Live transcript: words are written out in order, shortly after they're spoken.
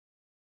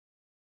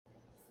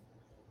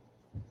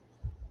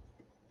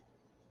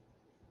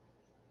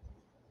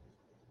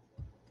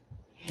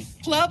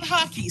Club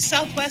Hockey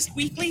Southwest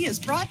Weekly is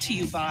brought to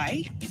you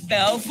by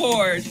Bell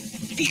Ford,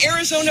 the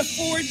Arizona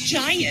Ford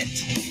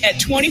Giant at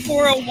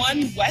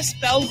 2401 West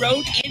Bell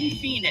Road in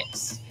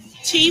Phoenix.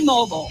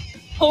 T-Mobile,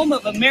 home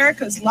of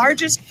America's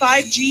largest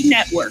 5G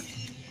network.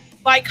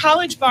 By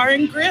College Bar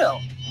and Grill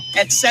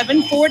at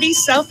 740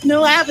 South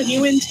Mill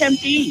Avenue in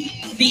Tempe.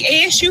 The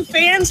ASU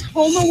fans'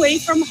 home away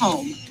from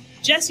home.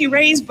 Jesse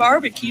Ray's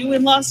Barbecue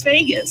in Las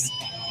Vegas.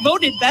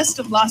 Voted Best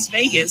of Las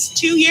Vegas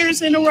 2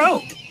 years in a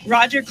row.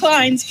 Roger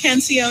Klein's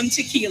Cancion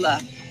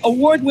Tequila.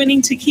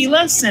 Award-winning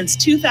tequila since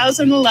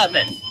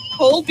 2011.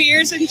 Cold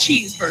beers and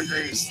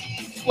cheeseburgers.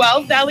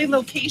 12 Valley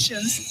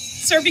locations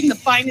serving the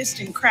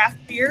finest in craft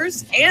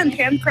beers and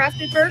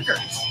handcrafted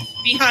burgers.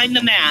 Behind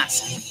the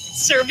Mask,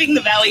 serving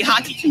the Valley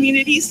hockey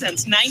community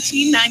since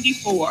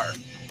 1994.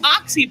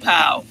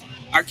 OxyPow,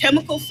 our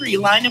chemical-free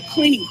line of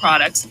cleaning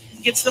products,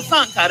 gets the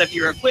funk out of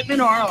your equipment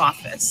or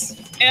office.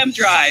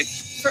 M-Drive,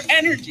 for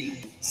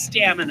energy,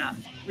 stamina,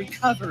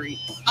 recovery.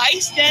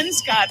 Ice Den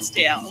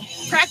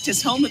Scottsdale,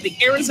 practice home of the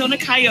Arizona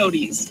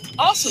Coyotes,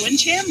 also in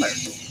Chandler.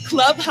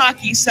 Club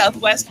Hockey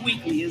Southwest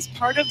Weekly is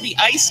part of the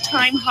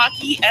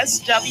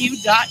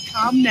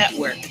IcetimeHockeySW.com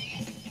network.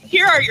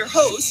 Here are your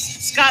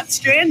hosts, Scott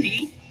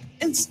Strandy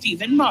and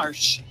Stephen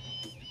Marsh.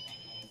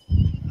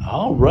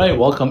 All right,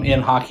 welcome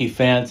in, hockey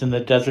fans in the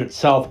desert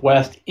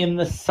Southwest. In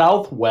the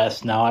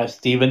Southwest now,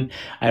 Stephen,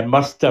 I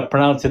must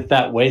pronounce it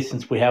that way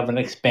since we have an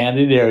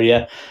expanded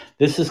area.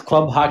 This is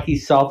Club Hockey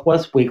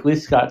Southwest Weekly.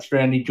 Scott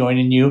Strandy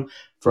joining you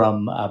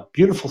from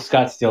beautiful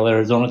Scottsdale,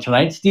 Arizona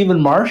tonight. Stephen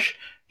Marsh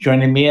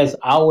joining me as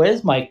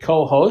always, my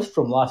co-host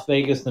from Las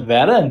Vegas,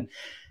 Nevada. And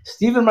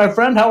Stephen, my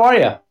friend, how are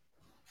you?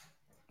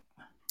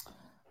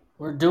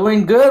 We're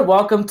doing good.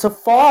 Welcome to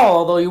fall,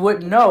 although you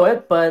wouldn't know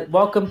it, but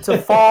welcome to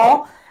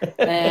fall.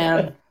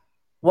 And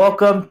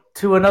welcome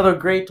to another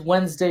great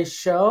Wednesday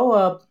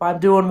show. I'm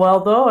doing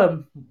well,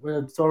 though.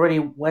 It's already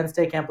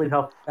Wednesday. Can't believe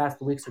how fast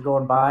the weeks are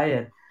going by.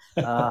 And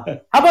how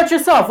about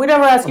yourself? We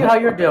never ask you how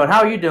you're doing.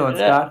 How are you doing,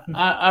 Scott?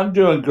 I'm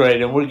doing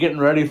great, and we're getting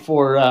ready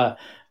for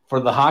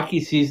the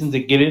hockey season to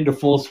get into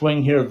full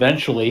swing here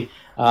eventually.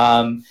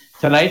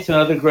 Tonight's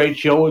another great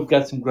show. We've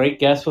got some great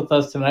guests with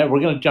us tonight.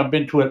 We're going to jump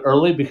into it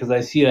early because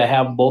I see I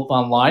have them both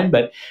online,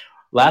 but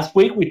last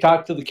week, we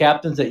talked to the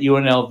captains at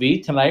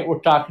UNLV. Tonight, we're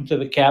talking to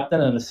the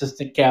captain and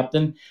assistant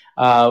captain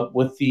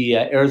with the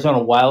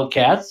Arizona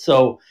Wildcats.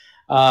 So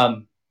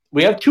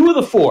we have two of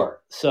the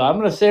four. So I'm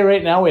going to say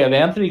right now, we have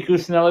Anthony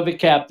Cusinelli, the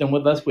captain,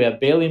 with us. We have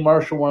Bailey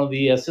Marshall, one of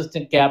the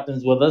assistant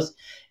captains, with us.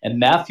 And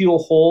Matthew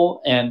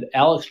Hull and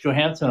Alex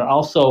Johansson are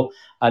also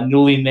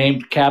newly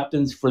named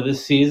captains for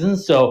this season.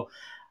 So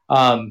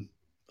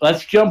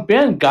let's jump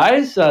in,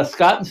 guys.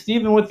 Scott and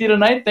Stephen with you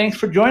tonight. Thanks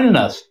for joining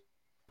us.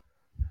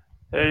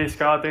 Hey,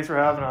 Scott. Thanks for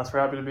having us. We're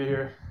happy to be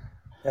here.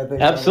 Yeah,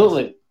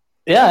 absolutely.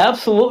 Yeah,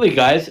 absolutely,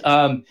 guys.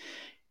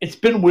 It's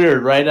been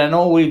weird, right? I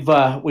know we've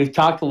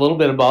talked a little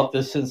bit about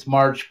this since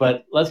March,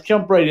 but let's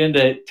jump right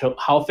into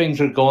how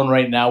things are going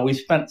right now. We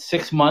spent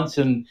 6 months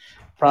in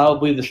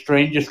probably the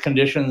strangest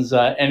conditions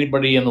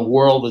anybody in the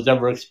world has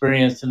ever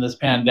experienced in this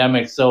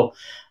pandemic. So,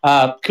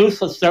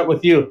 Kus, let's start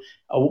with you.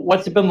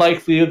 What's it been like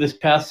for you this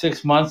past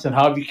 6 months, and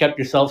how have you kept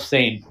yourself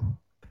sane?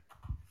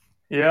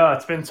 Yeah,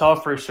 it's been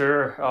tough for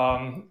sure.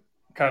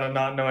 Kind of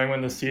not knowing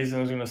when the season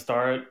was going to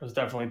start was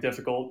definitely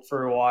difficult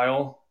for a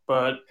while,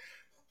 but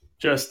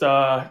just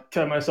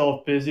kept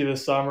myself busy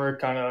this summer,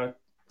 kind of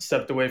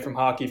stepped away from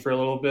hockey for a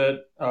little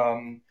bit.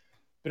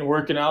 Been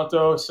working out,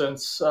 though,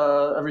 since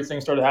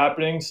everything started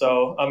happening,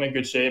 so I'm in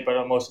good shape. I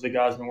know most of the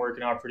guys have been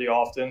working out pretty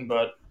often,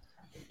 but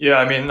yeah,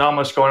 I mean, not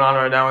much going on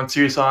right now in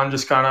Tucson,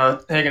 just kind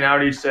of hanging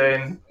out each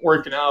day and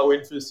working out,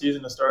 waiting for the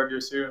season to start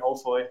here soon,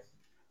 hopefully.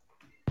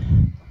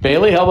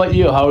 Bailey, how about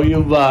you? How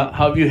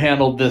have you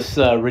handled this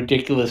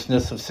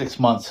ridiculousness of 6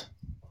 months?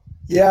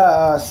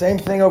 Yeah, same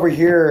thing over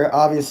here.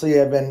 Obviously,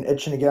 I've been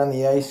itching to get on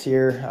the ice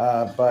here,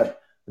 but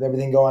with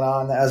everything going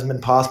on, that hasn't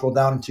been possible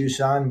down in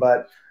Tucson.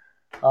 But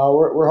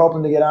we're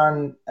hoping to get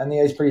on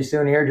the ice pretty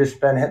soon here.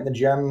 Just been hitting the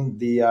gym.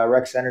 The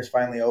rec center's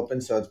finally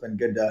open, so it's been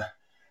good to,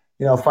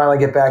 finally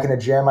get back in the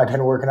gym. I've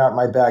been working out in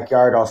my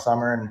backyard all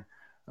summer, and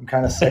I'm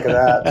kind of sick of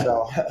that.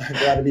 So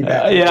glad to be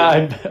back.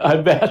 I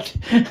bet.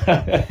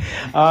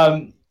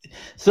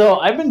 So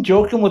I've been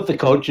joking with the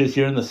coaches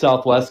here in the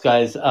Southwest,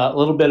 guys, a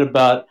little bit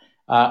about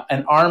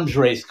an arms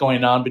race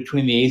going on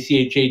between the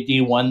ACHA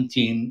D1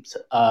 teams.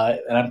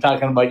 And I'm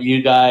talking about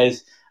you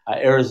guys,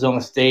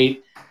 Arizona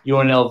State,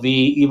 UNLV,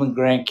 even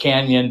Grand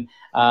Canyon.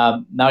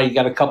 Now you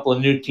got a couple of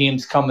new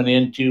teams coming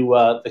into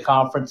the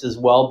conference as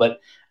well.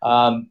 But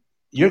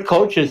your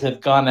coaches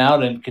have gone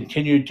out and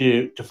continued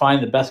to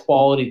find the best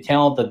quality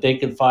talent that they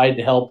can find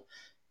to help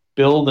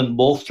build and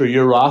bolster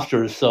your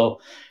rosters. So,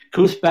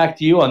 Kus, back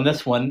to you on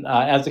this one.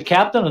 As a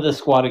captain of this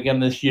squad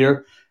again this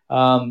year,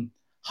 how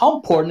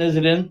important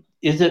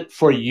is it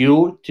for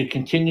you to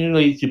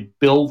continually to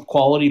build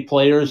quality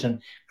players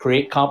and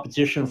create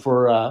competition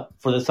for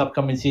this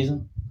upcoming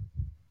season?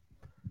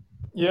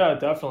 Yeah,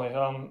 definitely.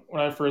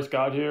 When I first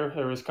got here,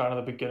 it was kind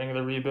of the beginning of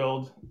the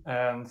rebuild,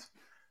 and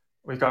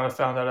We kind of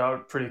found that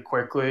out pretty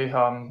quickly.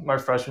 My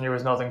freshman year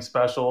was nothing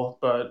special,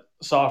 but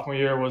sophomore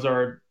year was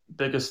our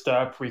biggest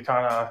step. We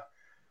kind of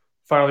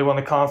finally won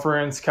the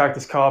conference,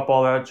 Cactus Cup,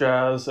 all that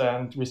jazz,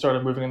 and we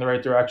started moving in the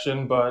right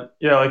direction. But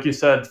yeah, like you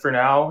said, for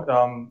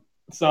now,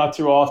 it's not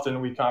too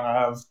often we kind of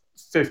have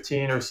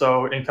 15 or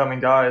so incoming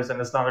guys, and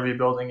it's not a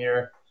rebuilding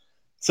year.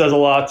 It says a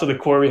lot to the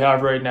core we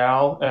have right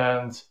now,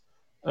 and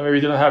I mean,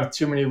 we didn't have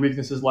too many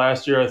weaknesses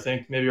last year. I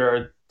think maybe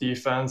our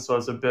defense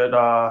was a bit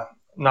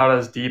not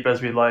as deep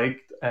as we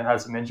liked and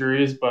had some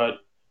injuries, but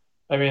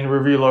I mean,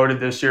 we're reloaded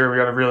this year. We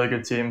got a really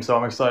good team, so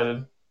I'm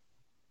excited.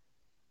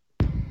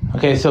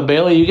 Okay, so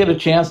Bailey, you get a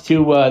chance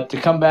to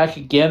come back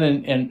again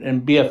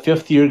and be a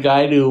fifth-year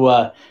guy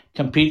to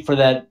compete for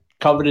that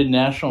coveted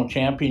national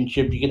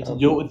championship. You get to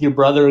do it with your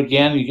brother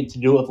again. You get to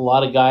do it with a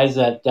lot of guys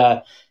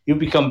that you've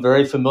become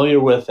very familiar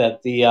with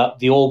at the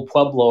old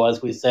Pueblo,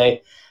 as we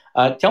say.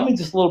 Tell me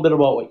just a little bit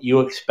about what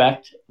you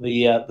expect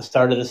the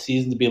start of the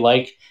season to be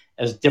like,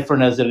 as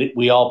different as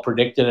we all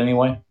predicted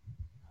anyway.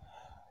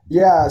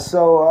 Yeah,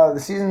 so the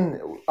season,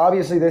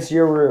 obviously this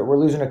year we're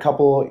losing a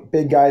couple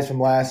big guys from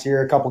last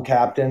year, a couple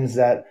captains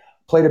that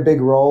played a big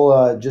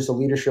role, just a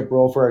leadership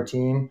role for our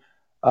team.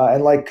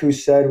 And like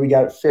Kus said, we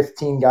got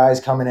 15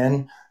 guys coming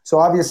in. So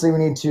obviously we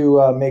need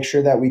to make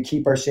sure that we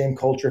keep our same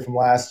culture from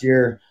last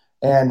year,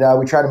 and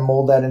we try to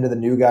mold that into the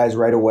new guys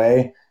right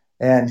away.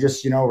 And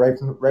just right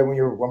when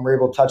we're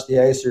able to touch the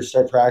ice or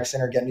start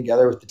practicing or getting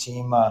together with the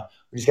team,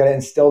 we just got to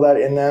instill that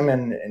in them.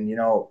 And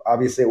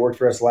obviously it worked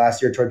for us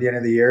last year toward the end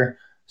of the year.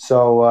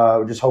 So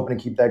we're just hoping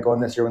to keep that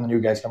going this year when the new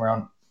guys come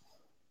around.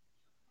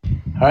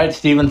 All right,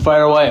 Steven,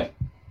 fire away.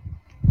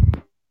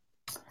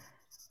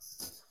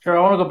 Sure,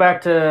 I want to go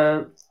back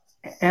to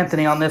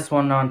Anthony on this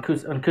one, on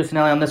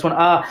Cusinelli on this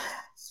one.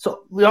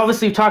 So we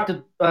obviously talked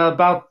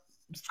about,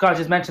 Scott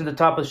just mentioned at the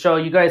top of the show,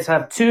 you guys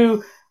have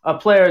two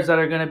players that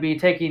are going to be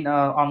taking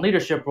on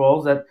leadership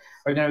roles, that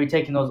are going to be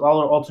taking those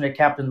alternate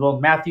captains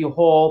roles, Matthew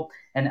Hull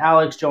and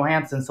Alex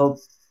Johansson. So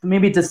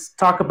maybe just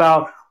talk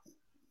about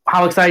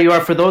how excited you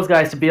are for those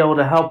guys to be able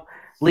to help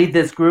lead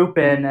this group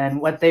and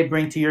what they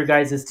bring to your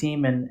guys'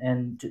 team,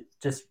 and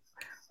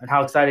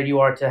how excited you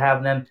are to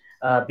have them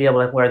be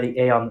able to wear the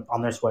A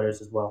on their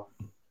sweaters as well.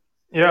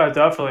 Yeah,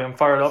 definitely. I'm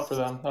fired up for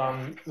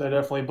them. They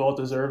definitely both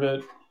deserve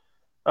it.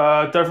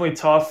 Definitely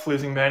tough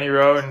losing Manny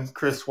Rowe and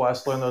Chris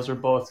Westland. Those are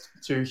both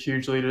two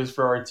huge leaders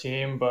for our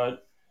team.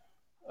 But,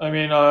 I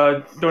mean,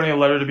 don't need a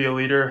letter to be a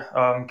leader.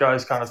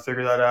 Guys kind of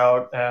figure that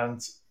out.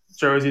 And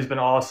Josie's been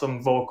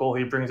awesome, vocal.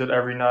 He brings it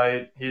every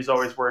night. He's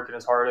always working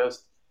his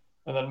hardest.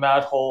 And then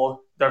Matt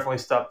Hull definitely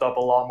stepped up a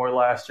lot more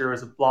last year,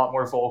 was a lot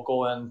more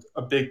vocal and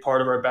a big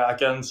part of our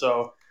back end.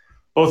 So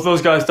both of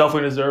those guys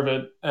definitely deserve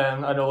it.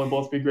 And I know they'll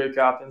both be great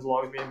captains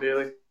along with me and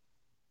Bailey.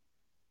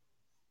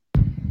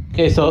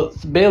 Okay, so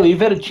Bailey, you've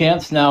had a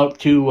chance now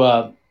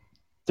to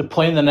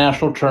play in the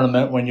national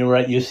tournament when you were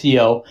at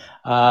UCO.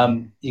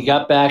 You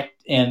got back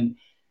and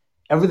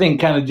everything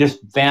kind of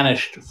just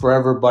vanished for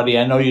everybody.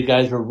 I know you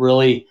guys were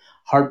really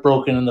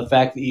heartbroken in the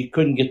fact that you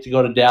couldn't get to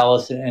go to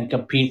Dallas and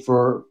compete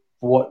for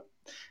what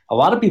a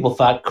lot of people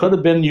thought could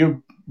have been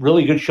your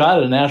really good shot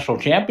at a national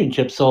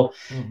championship. So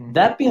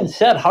that being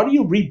said, how do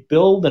you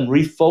rebuild and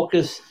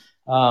refocus?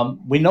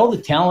 We know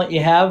the talent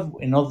you have.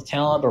 We know the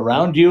talent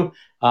around you.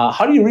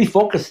 How do you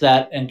refocus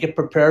that and get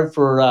prepared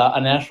for a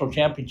national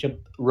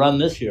championship run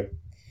this year?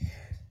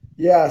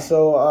 Yeah,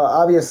 so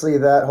obviously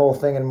that whole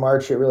thing in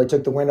March, it really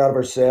took the wind out of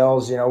our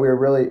sails. We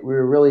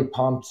were really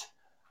pumped,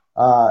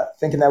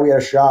 thinking that we had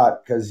a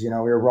shot because we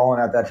were rolling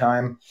at that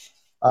time.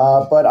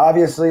 But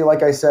obviously,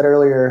 like I said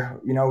earlier,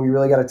 we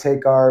really got to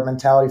take our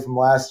mentality from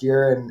last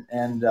year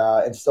and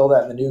instill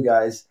that in the new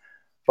guys.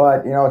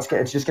 But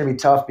it's just going to be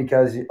tough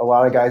because a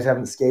lot of guys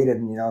haven't skated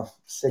in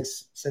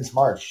since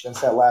March,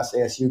 since that last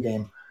ASU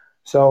game.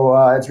 So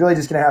it's really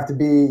just going to have to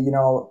be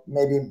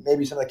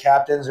maybe some of the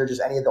captains or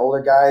just any of the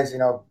older guys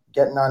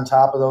getting on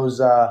top of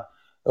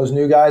those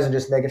new guys and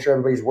just making sure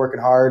everybody's working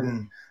hard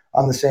and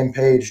on the same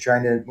page,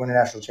 trying to win a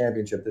national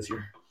championship this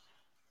year.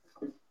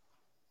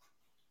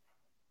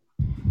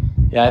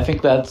 Yeah, I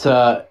think that's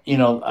a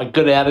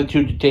good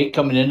attitude to take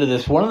coming into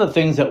this. One of the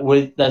things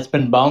that's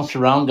been bounced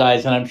around,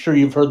 guys, and I'm sure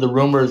you've heard the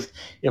rumors,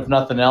 if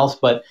nothing else,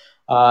 but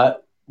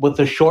with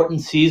the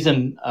shortened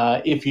season,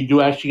 if you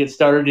do actually get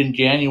started in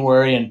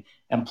January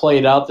and play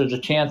it out, there's a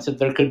chance that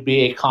there could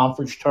be a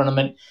conference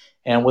tournament,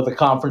 and with a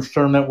conference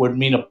tournament would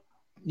mean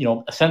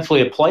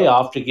essentially a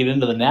playoff to get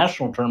into the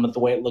national tournament the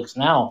way it looks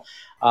now.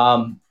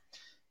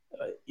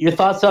 Your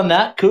thoughts on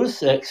that,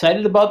 Kus?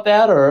 Excited about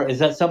that, or is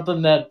that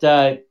something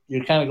that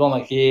you're kind of going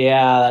like,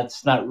 yeah,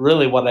 that's not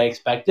really what I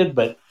expected,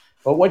 but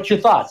what's your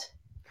thoughts?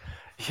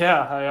 Yeah,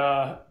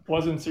 I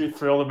wasn't too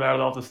thrilled about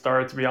it off the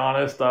start, to be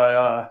honest.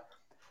 I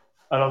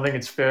don't think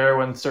it's fair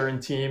when certain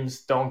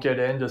teams don't get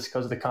in just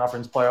because of the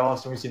conference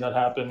playoffs, and we've seen that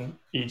happen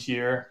each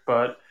year.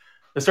 But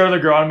it started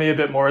to grow on me a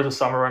bit more as the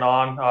summer went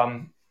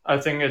on. I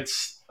think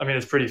it's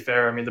pretty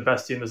fair. I mean, the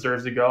best team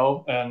deserves to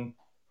go, and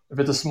if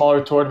it's a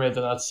smaller tournament,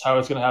 then that's how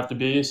it's going to have to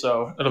be.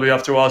 So it'll be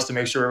up to us to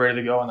make sure we're ready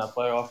to go in that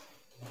playoff.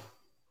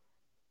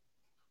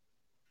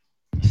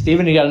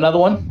 Steven, you got another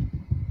one?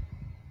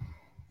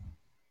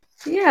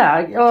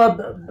 Yeah,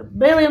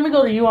 Bailey, let me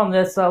go to you on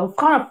this.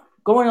 Kind of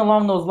going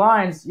along those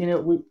lines,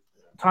 we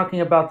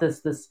talking about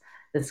this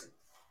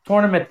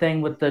tournament thing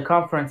with the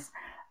conference.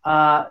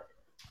 I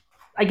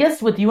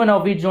guess with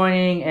UNLV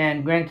joining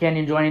and Grand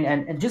Canyon joining,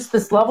 and just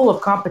this level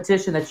of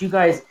competition that you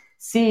guys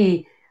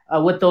see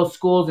with those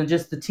schools and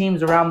just the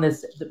teams around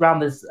this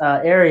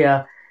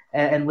area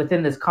and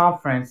within this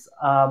conference.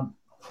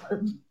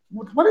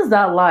 What is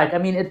that like? I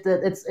mean,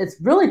 it's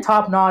really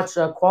top notch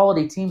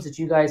quality teams that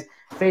you guys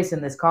face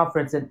in this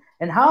conference, and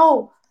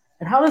how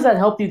does that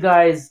help you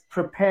guys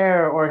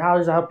prepare, or how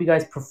does it help you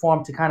guys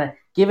perform to kind of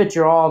give it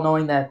your all,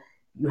 knowing that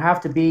you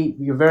have to be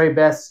your very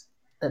best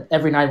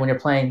every night when you're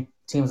playing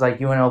teams like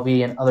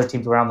UNLV and other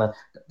teams around the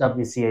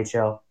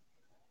WCHL?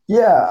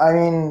 Yeah, I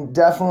mean,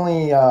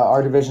 definitely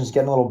our division's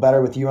getting a little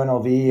better with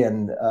UNLV,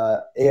 and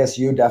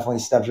ASU definitely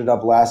stepped it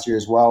up last year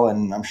as well,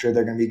 and I'm sure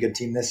they're going to be a good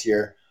team this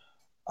year.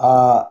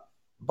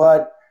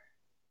 But,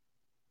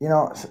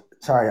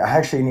 sorry, I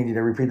actually need you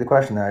to repeat the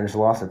question there. I just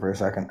lost it for a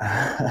second.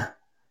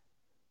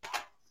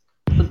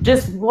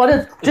 Just what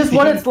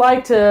it's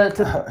like to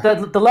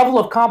the level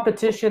of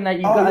competition that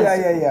you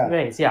guys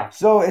face. Yeah.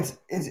 So it's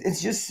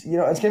just, it's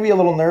going to be a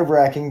little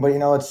nerve-wracking, but,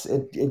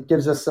 it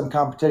gives us some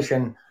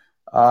competition.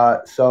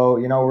 So,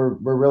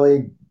 we're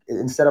really,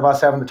 instead of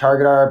us having the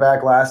target on our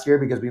back last year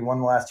because we won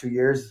the last 2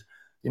 years,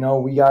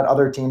 we got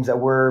other teams that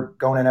we're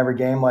going in every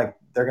game like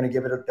they're going to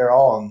give it their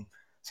all, and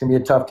it's going to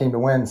be a tough team to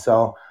win.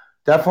 So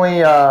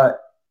definitely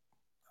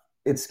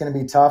it's going to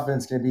be tough, and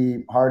it's going to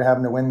be hard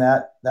having to win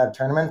that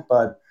tournament.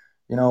 But,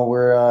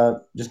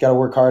 we're just got to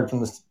work hard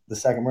from the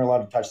second we're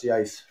allowed to touch the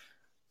ice.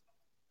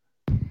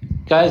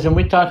 Guys, when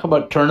we talk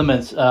about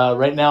tournaments,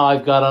 right now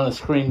I've got on the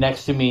screen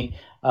next to me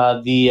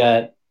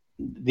the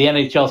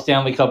NHL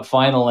Stanley Cup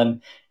Final,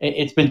 and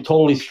it's been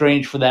totally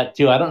strange for that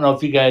too. I don't know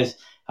if you guys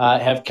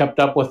have kept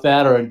up with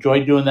that or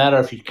enjoyed doing that, or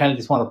if you kind of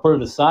just want to put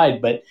it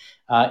aside. But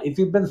if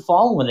you've been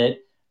following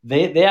it,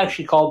 they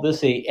actually called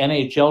this a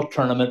NHL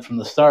tournament from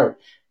the start.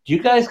 Do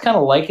you guys kind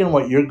of liken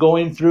what you're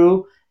going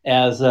through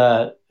as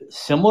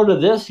similar to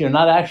this? You're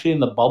not actually in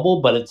the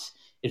bubble, but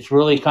it's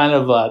really kind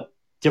of a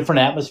different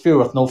atmosphere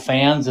with no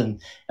fans and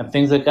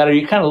things like that. Are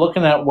you kind of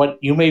looking at what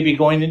you may be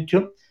going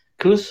into,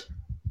 Koos?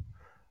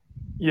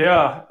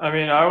 Yeah, I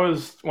mean, I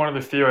was one of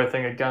the few, I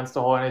think, against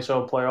the whole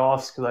NHL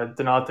playoffs because I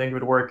did not think it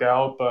would work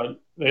out, but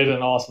they did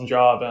an awesome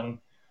job, and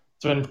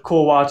it's been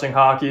cool watching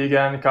hockey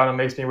again. It kind of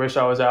makes me wish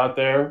I was out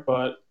there,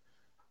 but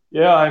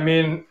yeah, I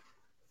mean,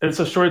 it's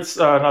a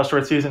not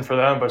short season for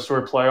them, but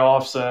short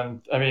playoffs,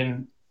 and I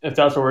mean, if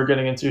that's what we're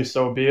getting into,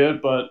 so be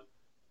it, but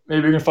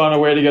maybe we can find a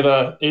way to get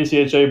a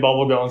ACHA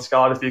bubble going,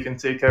 Scott, if you can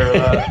take care of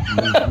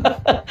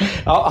that.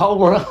 I'll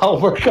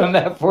work on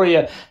that for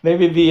you.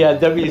 Maybe the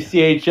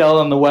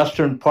WCHL in the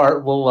western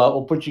part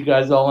will put you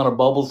guys all in a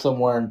bubble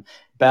somewhere and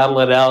battle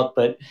it out.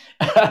 But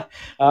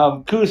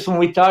Koos, when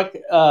we talk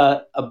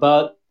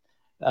about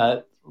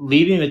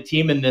leading a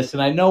team in this,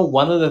 and I know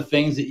one of the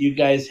things that you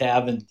guys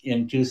have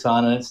in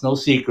Tucson, and it's no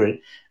secret,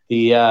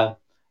 the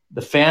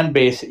fan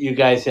base that you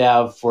guys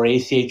have for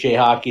ACHA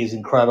hockey is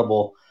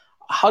incredible.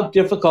 How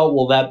difficult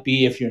will that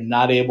be if you're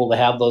not able to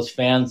have those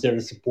fans there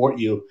to support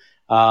you,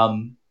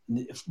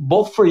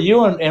 both for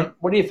you and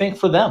what do you think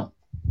for them?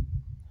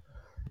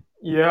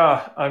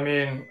 Yeah, I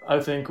mean, I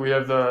think we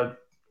have the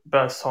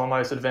best home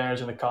ice advantage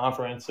in the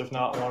conference, if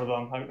not one of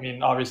them. I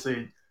mean,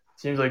 obviously,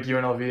 teams like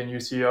UNLV and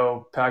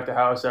UCO pack the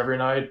house every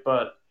night,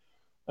 but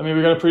I mean,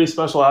 we got a pretty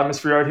special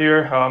atmosphere out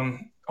here.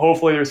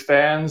 Hopefully, there's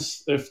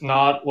fans. If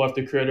not, we'll have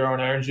to create our own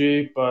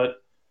energy,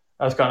 but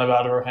that's kind of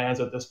out of our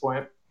hands at this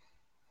point.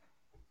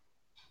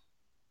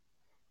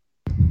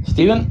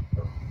 Steven?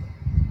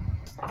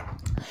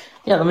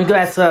 Yeah, let me go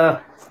ask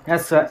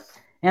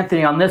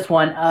Anthony on this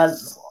one.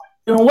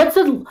 What's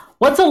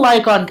it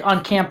like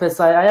on campus?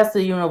 I asked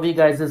the UNLV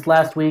guys this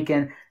last week,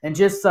 and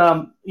just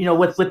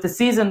with the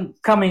season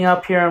coming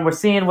up here, and we're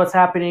seeing what's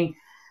happening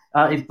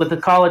with the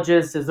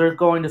colleges as they're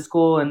going to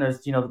school, and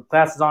there's the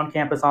classes on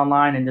campus,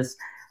 online, and just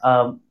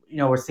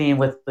we're seeing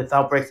with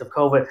outbreaks of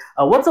COVID.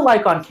 What's it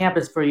like on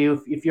campus for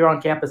you if you're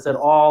on campus at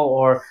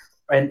all,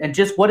 and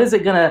just what is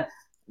the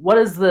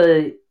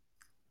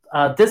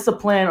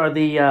discipline, or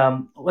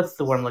the what's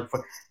the word I'm looking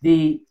for?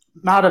 The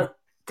amount of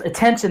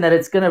attention that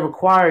it's going to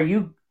require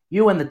you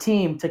and the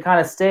team to kind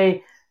of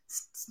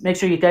make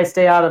sure you guys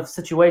stay out of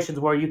situations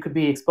where you could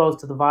be exposed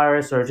to the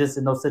virus, or just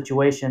in those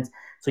situations,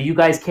 so you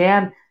guys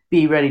can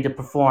be ready to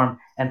perform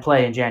and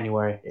play in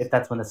January if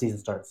that's when the season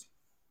starts.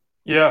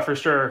 Yeah, for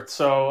sure.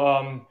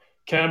 So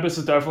campus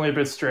is definitely a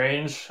bit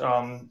strange.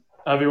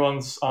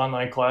 Everyone's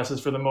online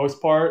classes for the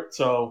most part,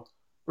 so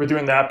we're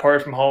doing that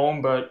part from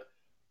home, but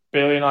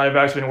Bailey and I have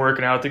actually been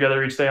working out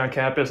together each day on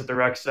campus at the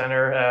rec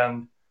center,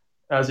 and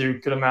as you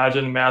could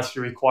imagine, masks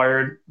are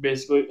required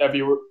basically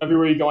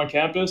everywhere you go on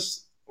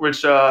campus,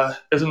 which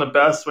isn't the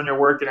best when you're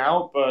working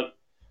out, but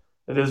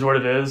it is what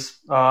it is.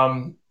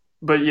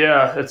 But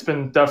yeah, it's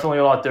been definitely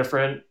a lot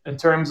different in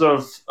terms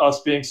of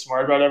us being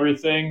smart about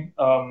everything.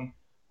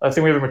 I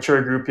think we have a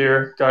mature group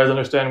here. Guys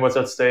understand what's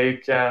at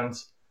stake, and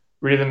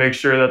we need to make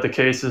sure that the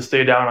cases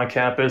stay down on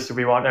campus if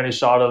we want any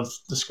shot of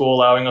the school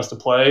allowing us to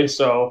play.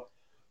 So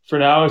for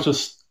now, it's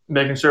just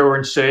making sure we're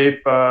in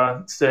shape,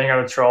 staying out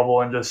of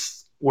trouble, and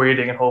just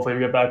waiting, and hopefully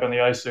we get back on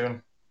the ice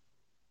soon.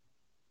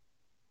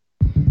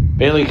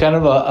 Bailey, kind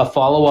of a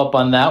follow-up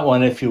on that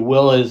one, if you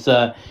will, is,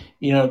 I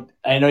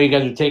know you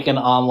guys are taking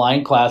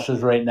online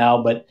classes right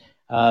now, but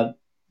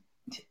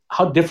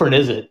how different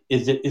is it?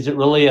 Is it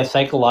really a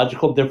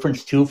psychological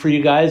difference too for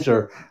you guys,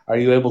 or are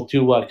you able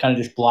to kind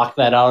of just block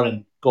that out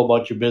and go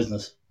about your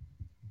business?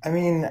 I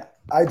mean,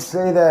 I'd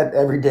say that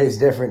every day is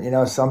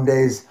different. Some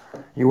days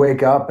you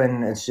wake up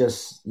and it's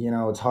just,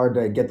 it's hard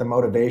to get the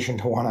motivation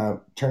to want to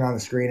turn on the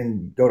screen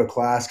and go to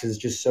class because it's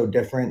just so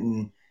different.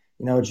 And,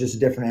 it's just a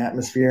different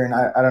atmosphere. And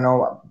I don't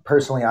know,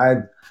 personally,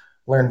 I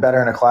learn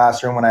better in a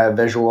classroom when I have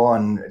visual,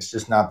 and it's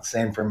just not the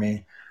same for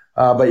me.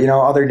 But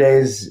other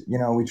days,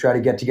 we try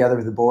to get together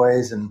with the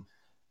boys and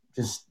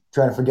just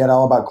try to forget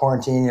all about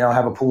quarantine,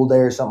 have a pool day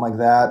or something like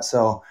that.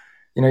 So,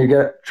 you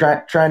get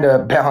trying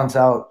to balance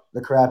out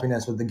the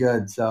crappiness with the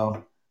good.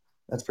 So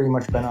that's pretty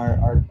much been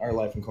our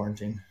life in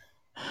quarantine.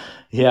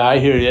 Yeah, I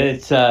hear you.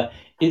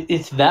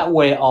 It's that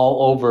way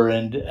all over,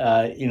 and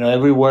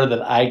everywhere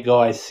that I go,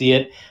 I see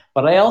it.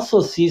 But I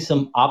also see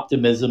some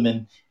optimism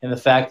in the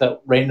fact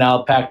that right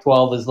now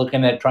Pac-12 is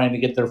looking at trying to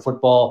get their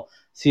football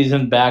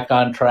season back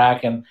on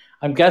track, and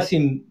I'm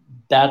guessing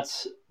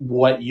that's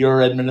what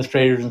your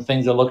administrators and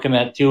things are looking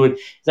at too. Is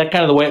that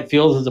kind of the way it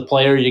feels as a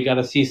player? You got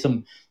to see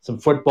some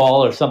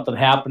football or something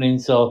happening,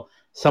 so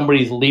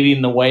somebody's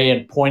leading the way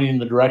and pointing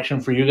the direction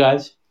for you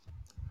guys.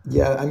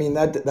 Yeah, I mean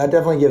that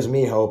definitely gives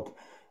me hope.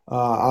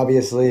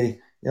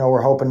 Obviously,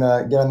 we're hoping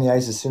to get on the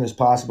ice as soon as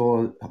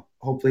possible,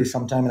 hopefully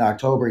sometime in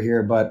October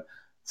here. But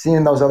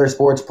seeing those other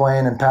sports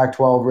playing and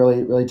Pac-12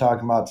 really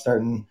talking about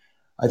starting,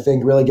 I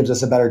think really gives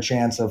us a better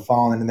chance of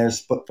following in their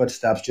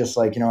footsteps, just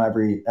like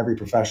every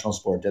professional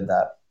sport did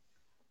that.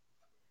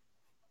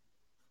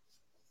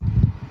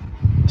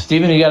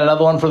 Steven, you got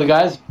another one for the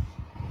guys?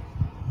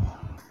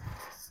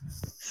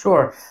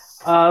 Sure.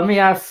 Let me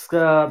ask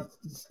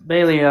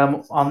Bailey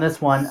on this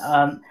one.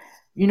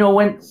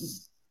 When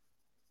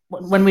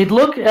we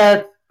look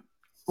at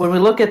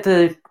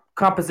the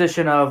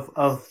composition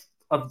of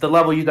the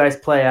level you guys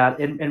play at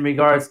in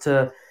regards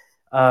to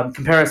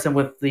comparison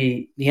with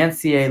the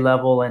NCAA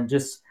level and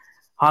just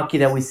hockey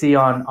that we see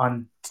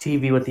on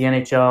TV with the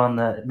NHL and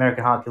the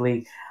American Hockey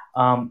League,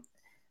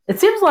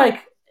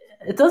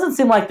 it doesn't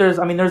seem like there's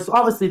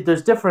obviously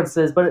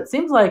differences, but it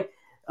seems like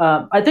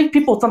I think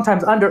people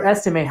sometimes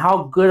underestimate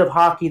how good of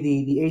hockey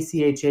the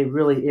ACHA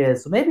really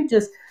is. So maybe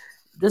just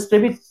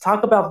maybe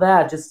talk about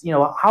that. Just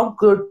how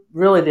good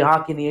really the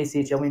hockey in the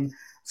ACHA. I mean,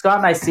 Scott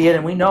and I see it,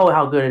 and we know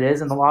how good it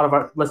is, and a lot of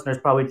our listeners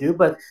probably do.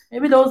 But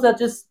maybe those that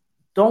just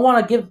don't want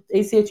to give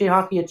ACHA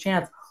hockey a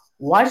chance,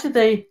 why should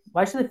they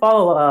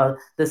follow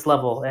this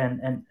level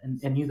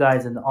and you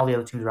guys and all the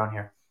other teams around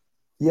here?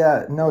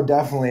 Yeah, no,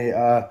 definitely.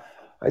 I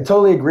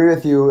totally agree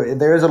with you.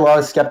 There is a lot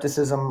of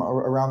skepticism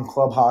around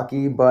club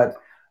hockey, but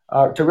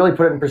to really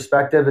put it in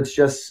perspective, it's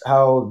just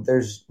how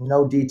there's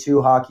no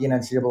D2 hockey in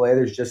NCAA.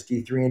 There's just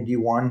D3 and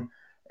D1.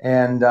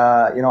 And,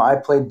 I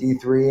played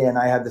D3 and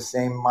I had the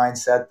same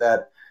mindset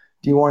that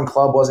D1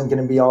 club wasn't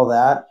going to be all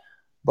that.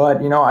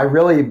 But, I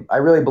really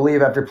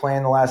believe after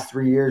playing the last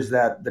 3 years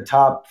that the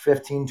top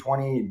 15,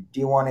 20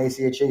 D1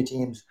 ACHA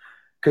teams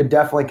could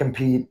definitely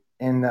compete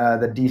in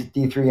the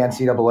D3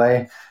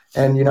 NCAA.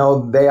 And,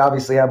 they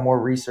obviously have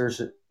more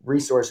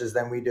resources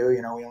than we do.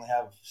 We only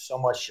have so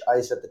much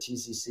ice at the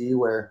TCC,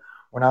 where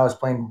when I was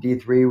playing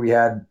D3, we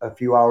had a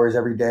few hours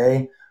every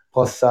day,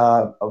 plus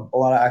a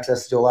lot of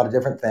access to a lot of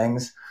different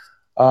things.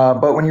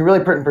 But when you really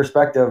put it in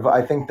perspective,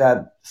 I think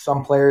that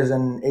some players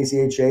in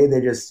ACHA,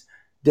 they just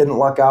didn't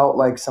luck out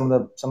like some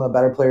of the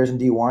better players in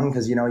D1,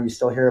 because you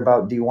still hear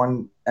about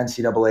D1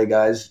 NCAA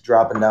guys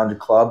dropping down to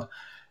club,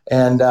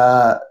 and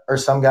or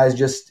some guys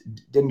just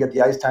didn't get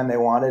the ice time they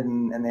wanted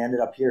and they ended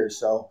up here.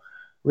 So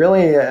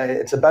really,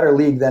 it's a better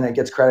league than it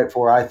gets credit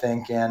for, I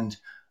think, and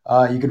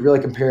you could really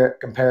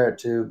compare it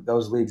to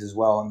those leagues as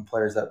well and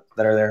players that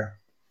are there.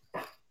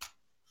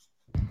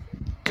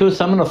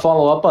 Koos, I'm going to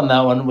follow up on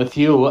that one with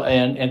you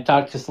and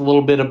talk just a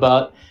little bit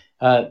about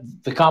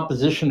the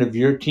composition of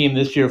your team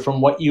this year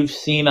from what you've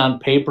seen on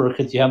paper,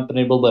 because you haven't been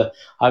able to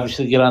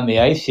obviously get on the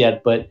ice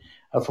yet. But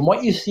from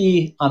what you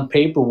see on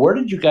paper, where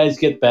did you guys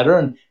get better,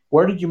 and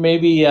where did you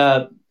maybe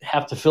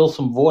have to fill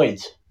some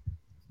voids?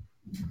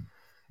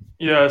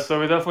 Yeah, so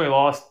we definitely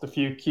lost a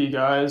few key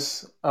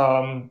guys.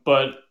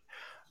 But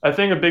I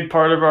think a big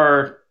part of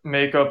our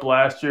makeup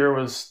last year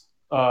was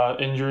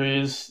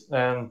injuries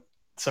and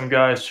some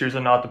guys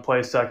choosing not to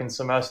play second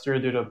semester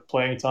due to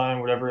playing time,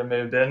 whatever it may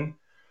have been.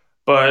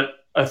 But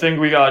I think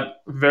we got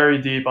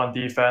very deep on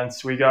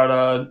defense. We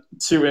got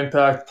 2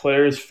 impact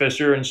players,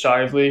 Fisher and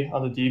Shively,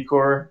 on the D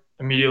core,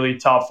 immediately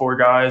top 4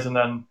 guys, and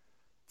then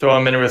throw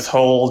them in with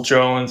Hull,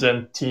 Jones,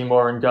 and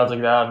Timor and guys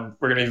like that. And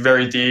we're going to be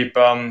very deep.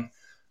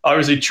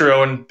 Obviously,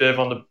 Tro and Biv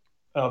on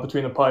the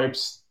between the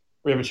pipes,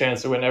 we have a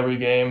chance to win every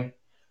game.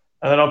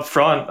 And then up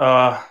front,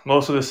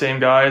 most of the same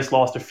guys,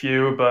 lost a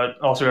few, but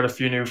also got a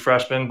few new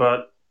freshmen.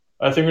 But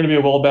I think we're going to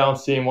be a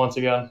well-balanced team once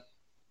again.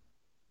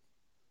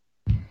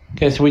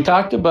 Okay, so we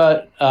talked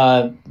about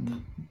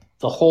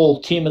the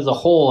whole team as a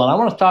whole, and I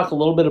want to talk a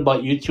little bit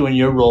about you two and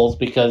your roles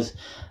because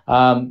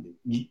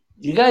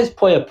you guys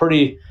play a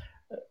pretty,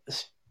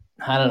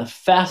 I don't know,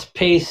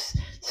 fast-paced,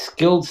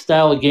 skilled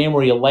style of game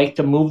where you like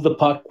to move the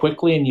puck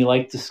quickly and you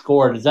like to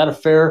score. Is that a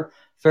fair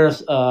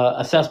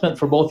assessment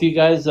for both of you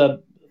guys,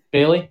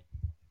 Bailey?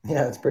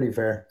 Yeah, it's pretty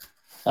fair.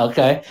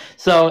 Okay,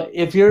 so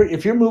if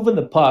you're moving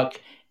the puck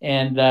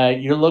and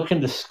you're looking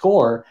to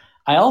score,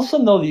 I also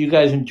know that you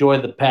guys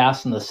enjoy the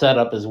pass and the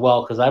setup as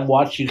well because I've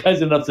watched you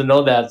guys enough to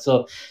know that.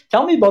 So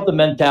tell me about the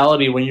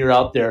mentality when you're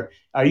out there.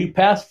 Are you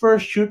pass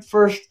first, shoot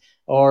first,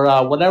 or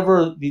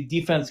whatever the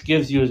defense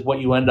gives you is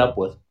what you end up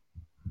with?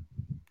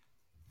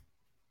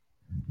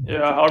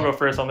 Yeah, I'll go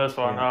first on this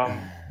one.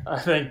 I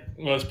think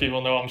most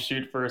people know I'm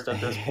shoot first at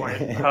this point.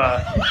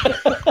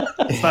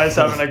 It's nice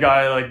having a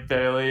guy like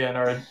Bailey and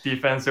our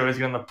defense always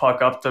getting the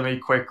puck up to me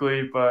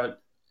quickly.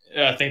 But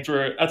yeah, I think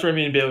that's where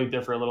me and Bailey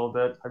differ a little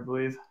bit, I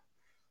believe.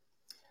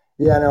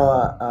 Yeah, no,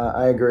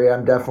 I agree.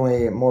 I'm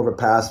definitely more of a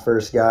pass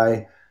first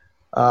guy.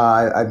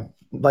 I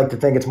like to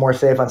think it's more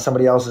safe on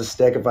somebody else's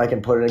stick if I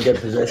can put it in a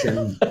good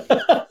position. But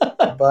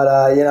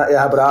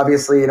but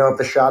obviously, if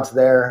the shot's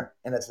there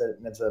and it's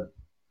a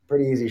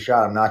pretty easy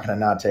shot, I'm not going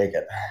to not take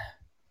it.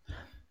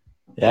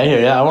 Yeah, I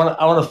hear you. I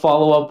want to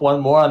follow up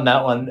one more on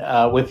that one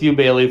with you,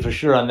 Bailey, for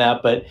sure on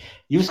that. But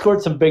you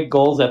scored some big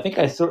goals. I think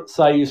I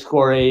saw you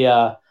score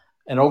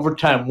an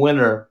overtime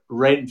winner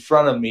right in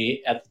front of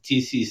me at the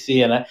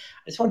TCC, and I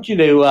just want you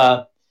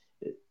to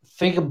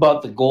think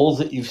about the goals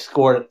that you've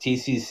scored at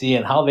TCC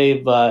and how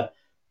they've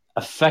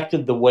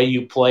affected the way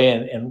you play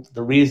and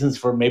the reasons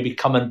for maybe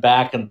coming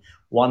back and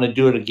want to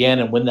do it again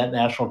and win that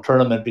national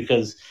tournament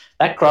because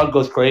that crowd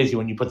goes crazy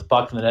when you put the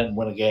puck in the net and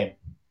win a game.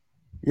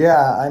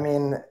 Yeah, I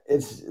mean,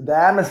 the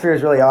atmosphere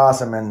is really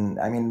awesome, and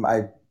I mean,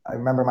 I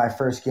remember my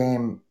first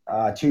game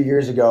 2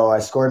 years ago. I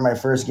scored my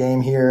first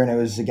game here, and it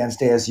was against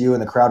ASU,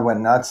 and the crowd went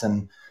nuts,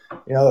 and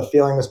the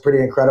feeling was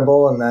pretty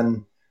incredible. And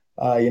then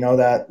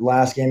that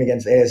last game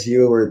against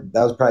ASU,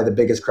 that was probably the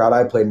biggest crowd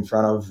I played in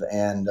front of,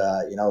 and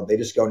they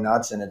just go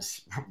nuts, and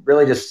it's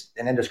really just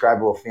an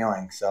indescribable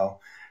feeling. So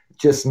it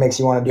just makes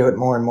you want to do it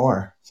more and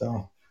more.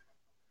 So.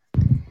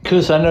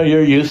 Coos, I know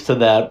you're used to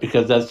that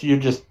because you're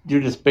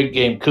just big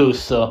game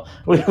Coos, so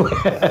we don't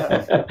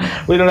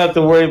have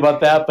to worry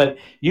about that. But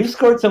you've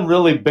scored some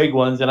really big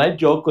ones, and I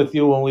joke with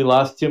you when we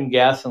lost Tim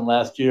Gasson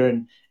last year,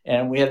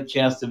 and we had a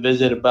chance to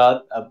visit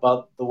about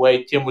the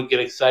way Tim would get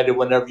excited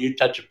whenever you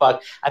touch a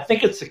puck. I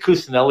think it's the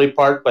Cusinelli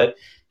part, but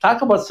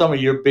talk about some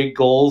of your big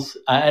goals.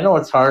 I know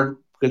it's hard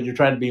because you're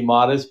trying to be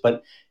modest,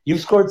 but you've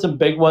scored some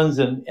big ones,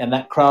 and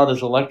that crowd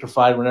is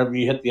electrified whenever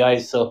you hit the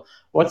ice. So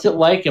what's it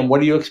like, and what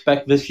do you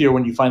expect this year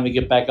when you finally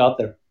get back out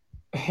there?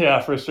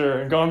 Yeah, for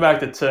sure. Going back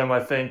to Tim, I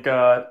think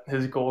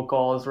his goal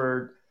calls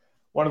were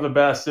one of the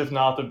best, if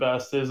not the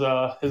best. His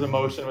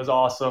emotion was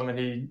awesome, and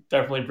he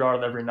definitely brought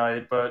it every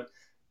night. But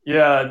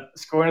yeah,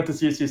 scoring at the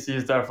CCC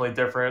is definitely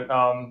different.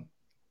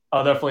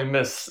 I'll definitely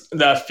miss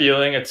that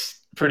feeling. It's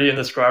pretty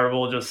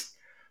indescribable, just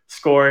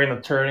scoring and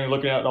the turning,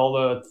 looking at all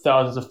the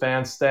thousands of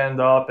fans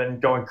stand up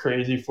and going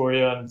crazy for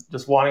you, and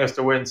just wanting us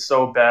to win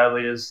so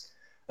badly is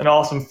an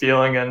awesome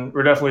feeling, and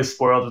we're definitely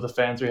spoiled with the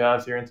fans we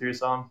have here in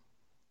Tucson.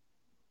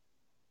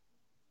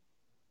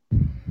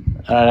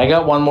 All right, I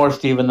got one more,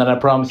 Steven, then I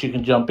promise you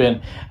can jump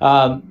in.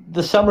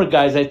 The summer,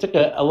 guys, I took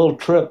a little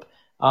trip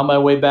on my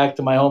way back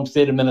to my home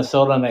state of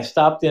Minnesota, and I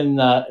stopped in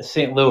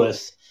St.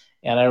 Louis,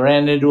 and I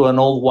ran into an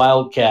old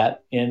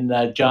Wildcat in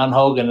John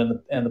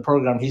Hogan and the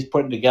program he's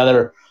putting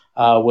together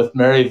with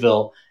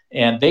Maryville.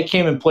 And they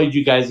came and played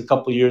you guys a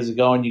couple of years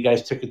ago, and you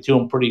guys took it to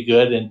him pretty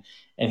good. And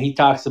he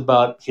talks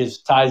about his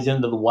ties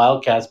into the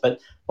Wildcats.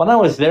 But when I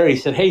was there, he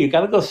said, hey, you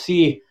got to go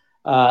see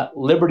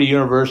Liberty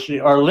University,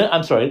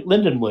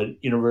 Lindenwood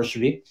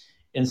University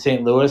in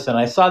St. Louis. And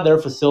I saw their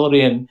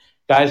facility. And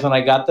guys, when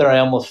I got there, I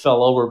almost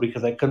fell over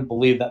because I couldn't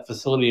believe that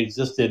facility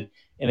existed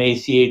in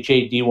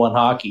ACHA D1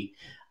 hockey.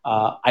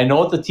 I know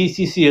what the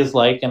TCC is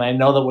like, and I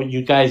know that what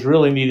you guys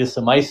really need is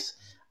some ice,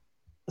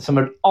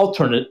 some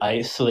alternate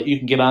ice so that you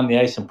can get on the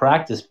ice and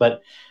practice.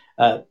 But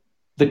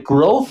the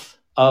growth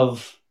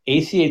of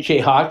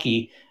ACHA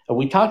hockey,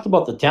 we talked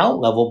about the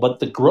talent level, but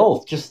the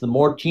growth, just the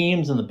more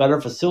teams and the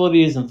better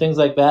facilities and things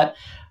like that.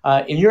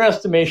 In your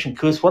estimation,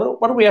 Coos,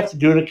 what do we have to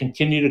do to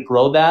continue to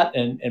grow that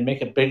and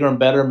make it bigger and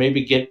better?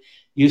 Maybe get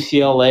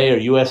UCLA or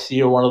USC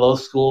or one of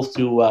those schools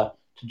to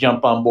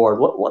jump on board.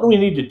 What do we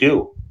need to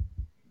do?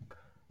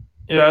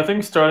 Yeah, I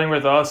think starting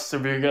with us,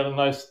 if we get a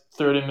nice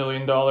 $30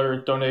 million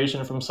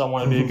donation from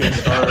someone, it'd be a good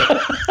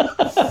start.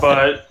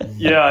 But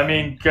yeah, I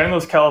mean, getting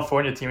those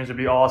California teams would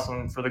be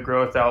awesome for the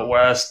growth out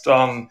west.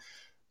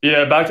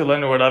 Yeah, back to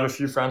Lindenwood, I have a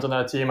few friends on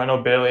that team. I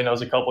know Bailey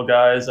knows a couple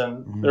guys,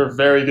 and they're a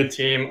very good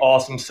team,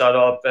 awesome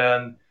setup.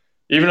 And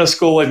even a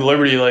school like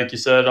Liberty, like you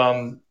said,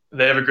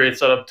 they have a great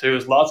setup too.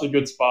 There's lots of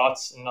good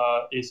spots in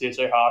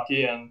ACHA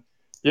hockey, and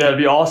yeah, it'd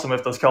be awesome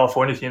if those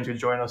California teams could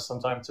join us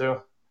sometime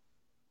too.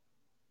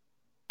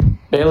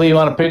 Bailey, you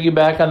want to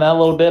piggyback on that a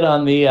little bit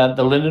on the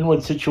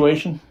Lindenwood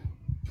situation?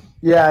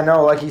 Yeah,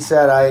 no, like he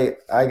said,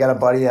 I got a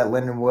buddy at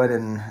Lindenwood,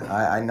 and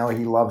I know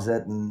he loves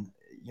it. And,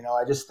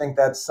 I just think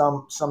that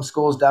some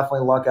schools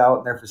definitely luck out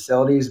in their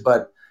facilities.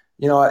 But,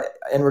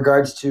 in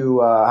regards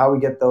to how we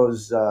get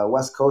those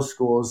West Coast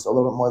schools, a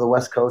little bit more of the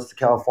West Coast to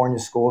California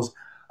schools,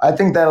 I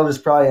think that'll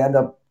just probably end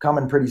up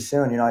coming pretty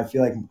soon. I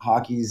feel like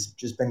hockey's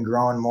just been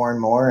growing more and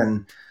more,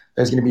 and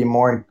there's going to be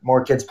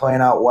more kids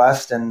playing out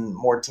west, and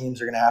more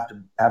teams are going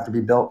to have to be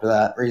built for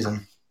that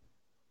reason.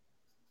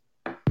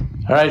 All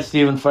right,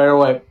 Stephen, fire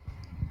away.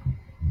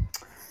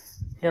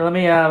 Yeah, let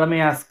me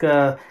ask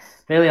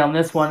Bailey on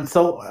this one.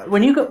 So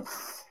when you go,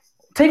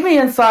 take me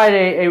inside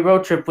a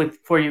road trip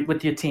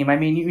with your team. I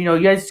mean,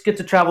 you guys get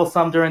to travel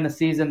some during the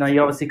season. Now, you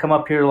obviously come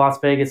up here to Las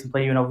Vegas and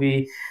play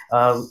UNLV.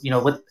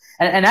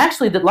 And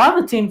actually, a lot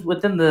of the teams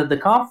within the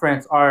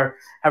conference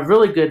have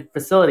really good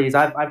facilities.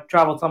 I've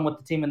traveled some with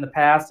the team in the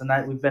past,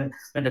 and we've been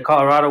to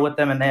Colorado with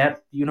them, and the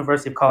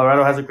University of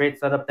Colorado has a great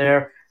setup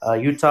there.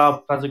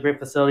 Utah has a great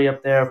facility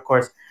up there, of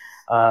course.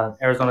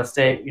 Arizona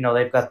State,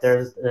 they've got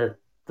the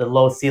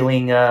low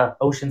ceiling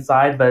ocean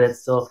side, but it's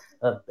still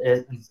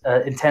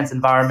intense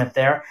environment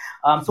there.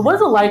 So what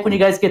is it like when you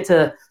guys get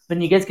to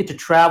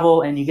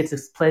travel and you get to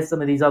play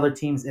some of these other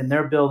teams in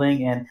their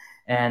building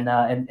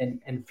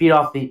and feed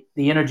off the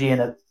energy,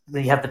 and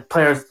you have the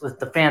players,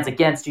 the fans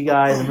against you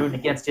guys and rooting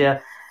against you,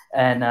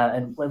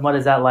 and what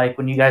is that like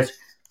when you guys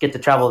get to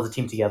travel as a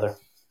team together?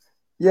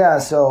 Yeah,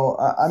 so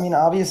I mean,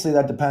 obviously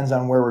that depends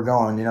on where we're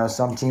going.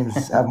 Some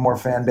teams have more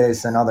fan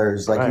base than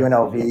others. Like right.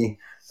 UNLV,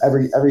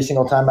 every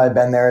single time I've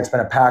been there, it's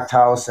been a packed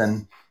house,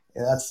 and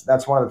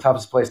that's one of the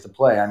toughest places to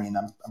play. I mean,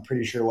 I'm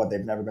pretty sure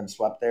they've never been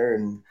swept there,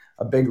 and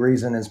a big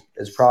reason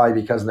is probably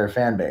because of their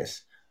fan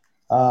base.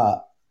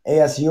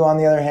 ASU, on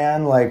the other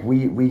hand, like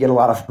we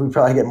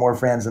probably get more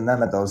fans than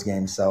them at those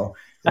games. So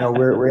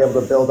we're able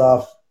to build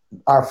off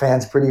our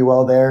fans pretty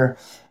well there.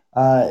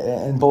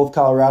 And both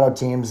Colorado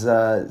teams,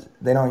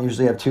 they don't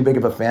usually have too big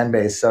of a fan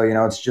base. So,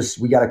 it's just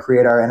we got to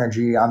create our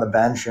energy on the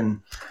bench.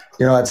 And,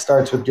 it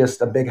starts with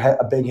just a big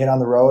hit on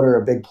the road or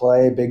a big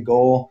play, big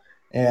goal,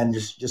 and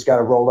just got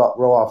to roll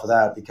off of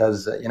that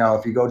because,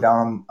 if you go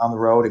down on the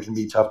road, it can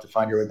be tough to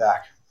find your way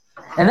back.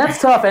 And that's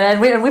tough. And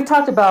we've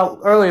talked about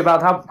earlier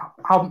about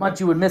how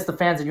much you would miss the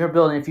fans in your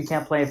building if you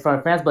can't play in front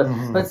of fans. But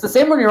it's the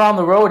same when you're on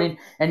the road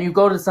and you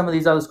go to some of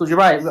these other schools. You're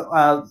right.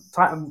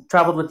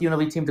 Traveled with the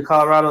UNLV team to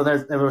Colorado.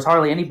 There was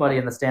hardly anybody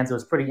in the stands. It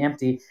was pretty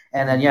empty.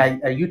 And then,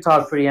 Utah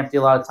was pretty empty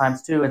a lot of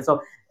times too. And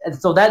so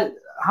that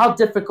how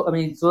difficult. I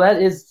mean, so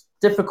that is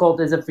difficult.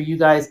 Is it for you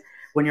guys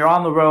when you're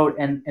on the road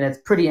and it's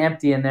pretty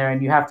empty in there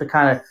and you have to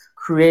kind of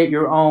create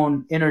your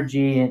own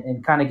energy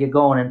and kind of get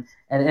going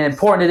and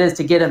important it is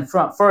to get in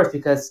front first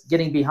because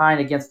getting behind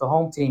against the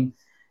home team,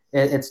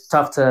 it's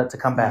tough to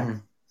come back. Mm-hmm.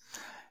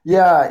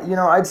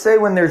 Yeah, I'd say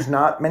when there's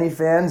not many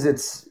fans,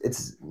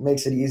 it's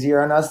makes it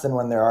easier on us than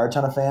when there are a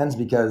ton of fans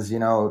because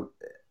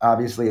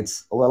obviously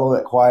it's a little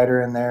bit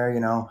quieter in there,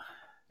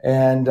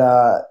 and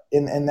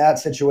in that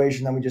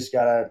situation, then we just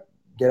gotta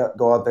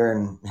go out there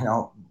and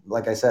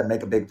like I said,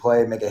 make a big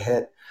play, make a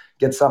hit,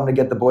 get something to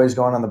get the boys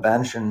going on the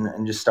bench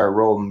and just start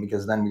rolling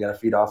because then we got to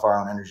feed off our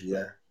own energy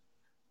there.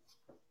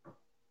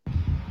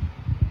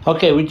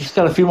 Okay, we just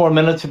got a few more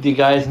minutes with you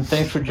guys, and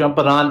thanks for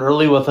jumping on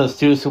early with us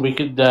too, so we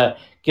could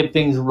get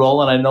things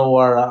rolling. I know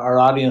our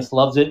audience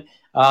loves it.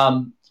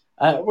 We're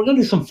going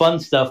to do some fun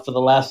stuff for the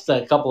last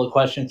couple of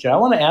questions here. I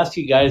want to ask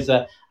you guys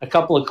a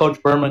couple of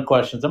Coach Berman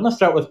questions. I'm going to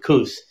start with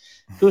Koos.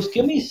 Koos,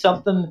 give me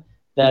something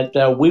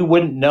that we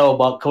wouldn't know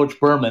about Coach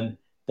Berman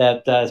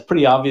that is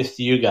pretty obvious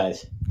to you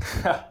guys.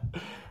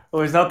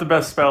 Well, he's not the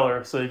best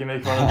speller, so you can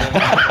make fun of him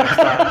next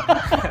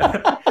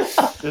time.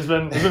 There's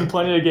been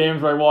plenty of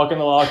games where I walk in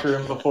the locker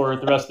room before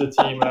the rest of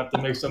the team and I have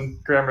to make some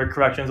grammar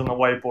corrections on the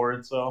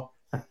whiteboard. So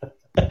I'm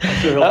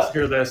sure he'll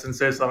hear this and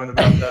say something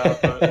about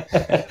that.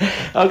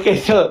 But. Okay,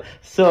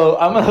 so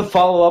I'm going to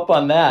follow up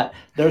on that.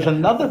 There's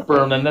another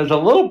Berman. There's a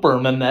little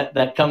Berman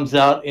that comes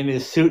out in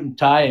his suit and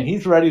tie, and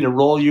he's ready to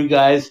roll you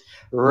guys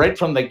right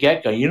from the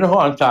get-go. You know who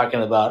I'm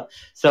talking about.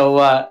 So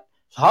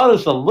how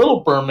does the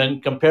little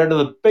Berman compare to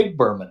the big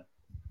Berman?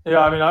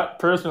 Yeah, I mean, I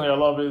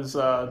love his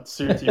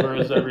suit he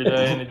wears every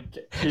day, and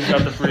he's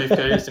got the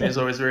briefcase, and he's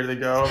always ready to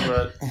go.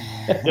 But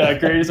yeah,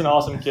 Grady's an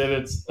awesome kid.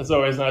 It's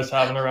always nice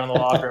having him around the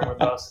locker room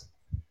with us.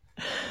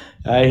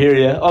 I hear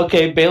you.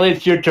 Okay, Bailey,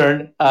 it's your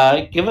turn.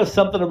 Give us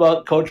something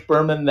about Coach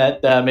Berman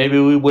that maybe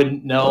we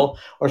wouldn't know,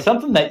 or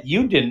something that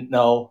you didn't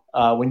know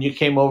when you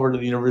came over to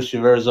the University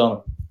of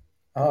Arizona.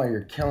 Oh,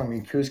 you're killing me.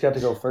 Koos got to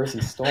go first.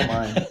 He stole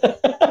mine.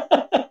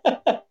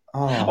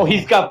 Oh,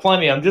 he's got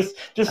plenty. I'm just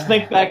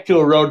think back to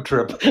a road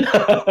trip.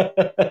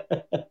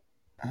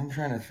 I'm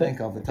trying to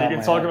think off the top of my head. You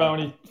can talk about when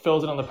he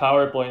fills it on the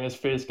power play and his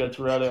face gets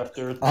red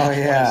after a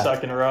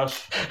 20-second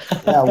rush.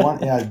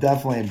 Yeah,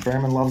 definitely.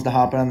 Berman loves to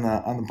hop on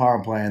the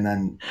power play and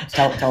then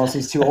tell us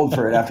he's too old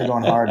for it after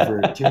going hard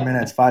for 2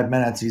 minutes, 5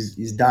 minutes.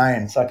 He's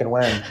dying, sucking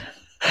wind.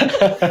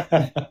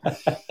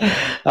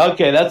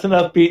 Okay, that's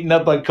enough beating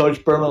up on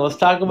Coach Berman. Let's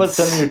talk about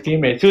some of your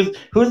teammates.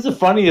 Who's the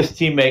funniest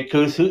teammate,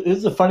 Coos?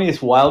 Who's the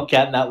funniest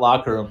Wildcat in that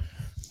locker room?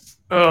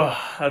 Oh,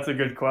 that's a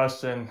good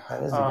question.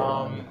 That is a good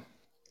one.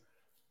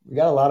 We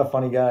got a lot of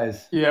funny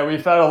guys. Yeah,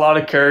 we've had a lot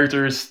of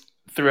characters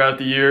throughout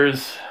the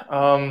years.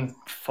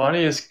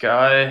 Funniest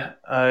guy,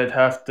 I'd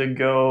have to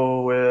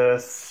go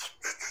with.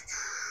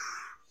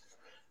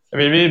 I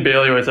mean, me and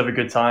Bailey always have a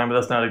good time, but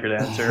that's not a good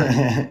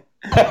answer.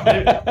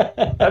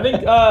 I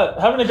think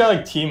having a guy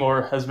like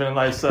Timur has been a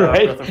nice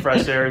Right. breath of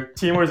fresh air.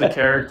 Timur's a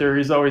character.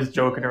 He's always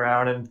joking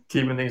around and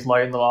keeping things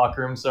light in the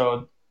locker room.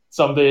 So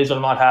some days when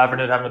I'm not having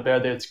a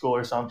bad day at school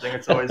or something,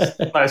 it's always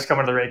nice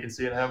coming to the rink and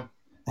seeing him.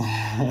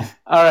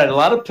 All right, a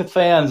lot of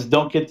fans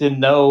don't get to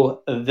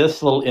know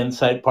this little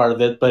insight part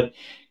of it, but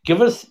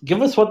give us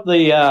what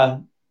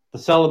the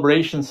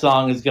celebration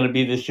song is going to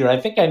be this year. I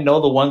think I know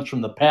the ones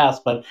from the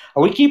past, but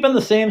are we keeping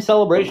the same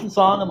celebration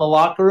song in the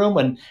locker room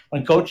when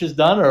coach is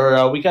done,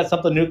 or we got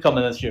something new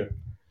coming this year?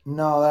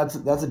 No, that's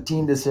a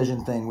team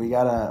decision thing. We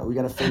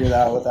gotta figure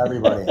that out with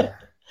everybody.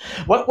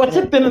 What's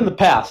it been in the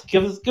past?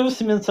 Give us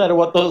some insight of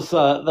what those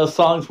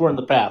songs were in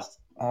the past.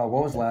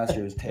 What was last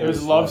year's? It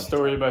was Love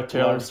Story by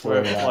Taylor Love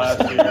Story Swift last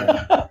last year.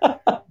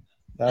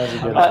 That was a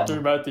I'm good not one. sure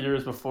about the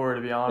years before,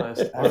 to be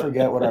honest. I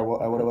forget what it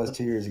was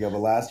 2 years ago, but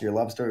last year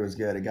Love Story was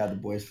good. It got the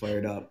boys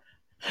fired up.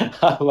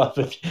 I love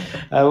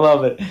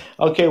it.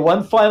 Okay,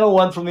 one final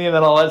one from me, and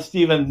then I'll let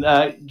Steven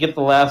get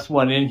the last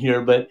one in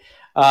here. But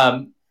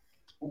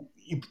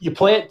you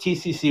play at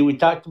TCC. We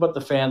talked about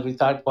the fans. We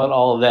talked about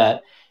all of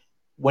that.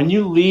 When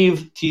you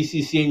leave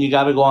TCC and you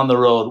got to go on the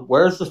road,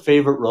 where's the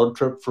favorite road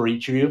trip for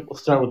each of you? We'll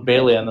start with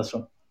Bailey on this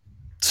one.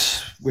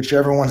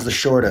 Whichever one's the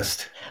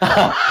shortest.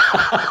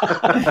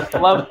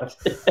 Love it.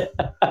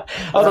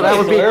 So that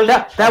would be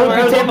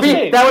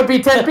Tempe. That would be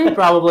Tempe,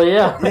 probably.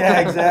 Yeah. Yeah,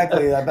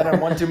 exactly. I've been on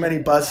one too many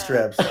bus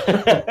trips.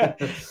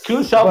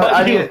 Coos, how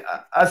about you?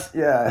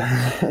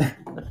 Yeah.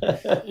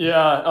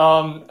 Yeah,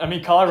 I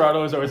mean,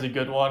 Colorado is always a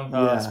good one,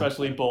 Yeah.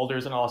 especially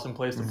Boulder's an awesome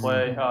place to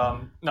play.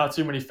 Not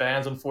too many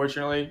fans,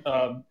 unfortunately.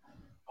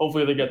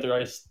 Hopefully they get their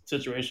ice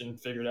situation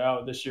figured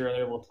out this year and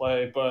they're able to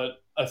play.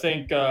 But I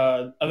think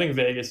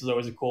Vegas is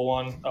always a cool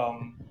one.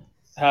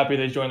 Happy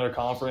they joined their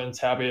conference.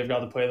 Happy I've got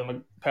to play them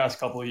the past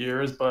couple of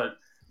years. But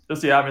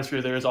just the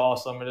atmosphere there is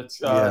awesome, and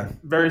it's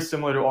very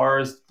similar to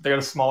ours. They got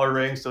a smaller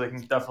ring, so they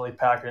can definitely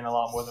pack in a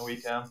lot more than we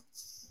can.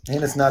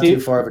 And it's not too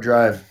far of a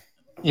drive.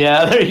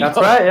 Yeah, there you That's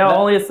go. right. Yeah,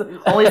 only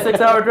a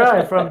 6 hour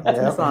drive from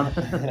Tucson.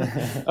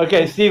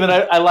 Okay, Steven,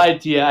 I lied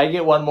to you. I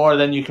get one more,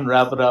 then you can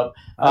wrap it up.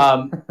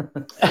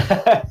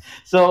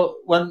 So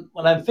when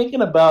I'm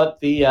thinking about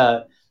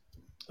the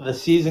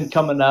season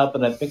coming up,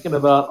 and I'm thinking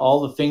about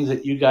all the things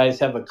that you guys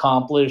have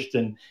accomplished,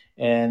 and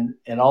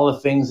all the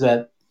things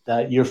that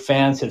your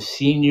fans have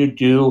seen you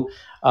do,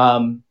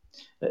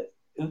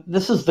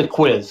 this is the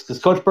quiz,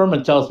 because Coach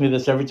Berman tells me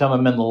this every time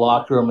I'm in the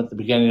locker room at the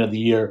beginning of the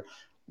year.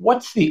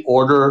 What's the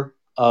order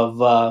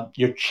of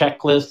your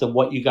checklist of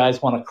what you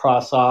guys want to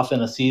cross off in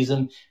a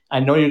season? I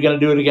know you're going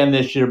to do it again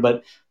this year,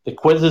 but the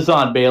quiz is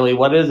on, Bailey.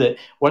 What is it?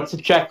 What's the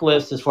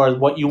checklist as far as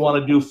what you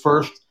want to do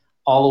first,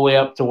 all the way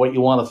up to what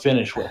you want to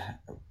finish with?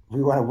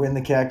 We want to win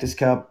the Cactus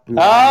Cup. He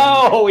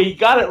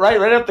got it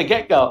right at the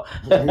get-go.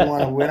 We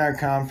want to win our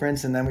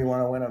conference, and then we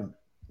want to win a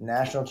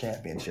national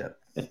championship.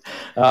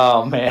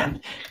 Oh,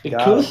 man.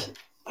 Coos,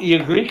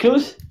 you agree,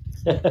 Coos?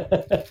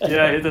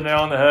 Yeah, hit the nail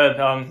on the head.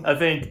 I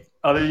think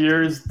other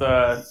years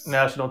the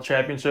national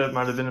championship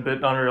might have been a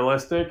bit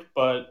unrealistic,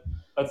 but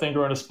I think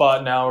we're in a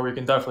spot now where we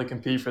can definitely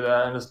compete for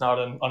that, and it's not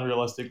an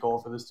unrealistic goal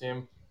for this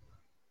team.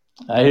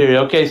 I hear you.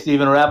 Okay,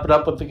 Steven, wrap it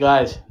up with the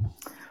guys.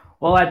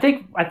 Well, I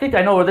think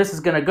I know where this is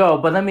going to go,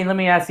 but let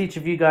me ask each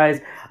of you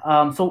guys.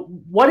 So,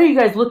 what are you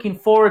guys looking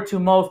forward to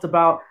most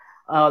about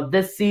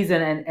this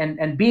season,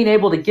 and being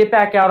able to get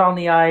back out on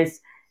the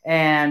ice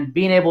and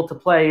being able to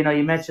play? You know,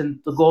 you mentioned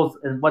the goals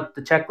and what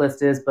the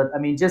checklist is, but I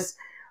mean, just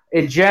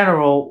in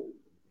general,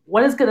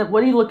 what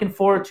are you looking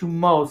forward to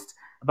most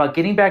about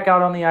getting back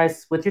out on the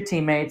ice with your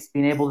teammates,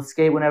 being able to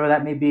skate whenever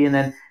that may be, and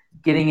then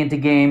getting into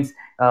games,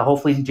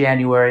 hopefully in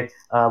January?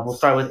 We'll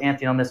start with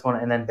Anthony on this one,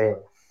 and then Bailey.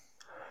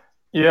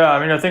 Yeah, I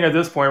mean, I think at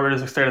this point we're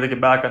just excited to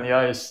get back on the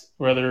ice,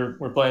 whether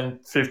we're playing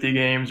 50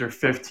 games or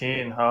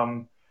 15.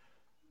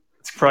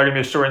 It's probably going to be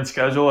a shortened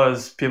schedule,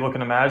 as people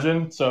can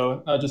imagine.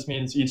 So that just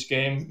means each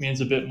game means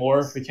a bit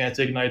more. We can't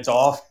take nights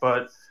off.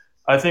 But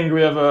I think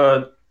we have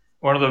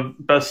one of the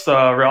best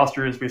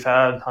rosters we've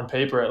had on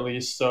paper, at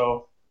least.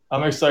 So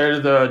I'm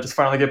excited to just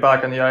finally get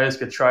back on the ice,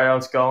 get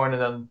tryouts going,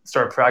 and then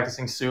start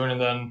practicing soon.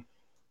 And then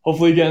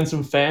hopefully getting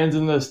some fans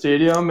in the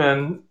stadium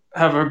and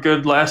have a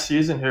good last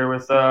season here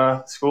with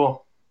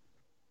school.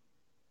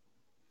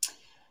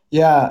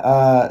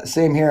 Yeah,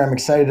 same here. I'm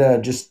excited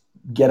to just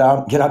get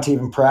out to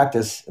even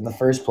practice in the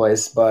first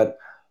place, but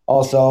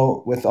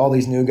also with all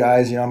these new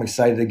guys, I'm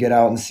excited to get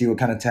out and see what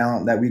kind of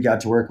talent that we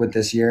got to work with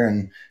this year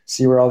and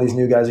see where all these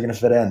new guys are going to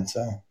fit in.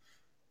 So,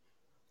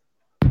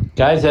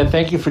 Guys,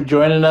 thank you for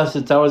joining us.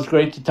 It's always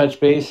great to touch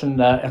base and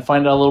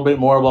find out a little bit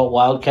more about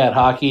Wildcat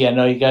hockey. I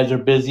know you guys are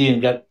busy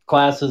and got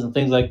classes and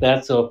things like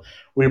that, so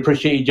we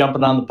appreciate you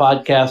jumping on the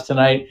podcast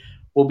tonight.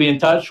 We'll be in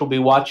touch. We'll be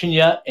watching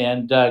you,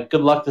 and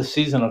good luck this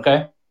season,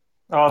 okay?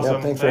 Awesome.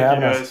 Yeah, thanks Thank for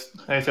having you us. guys.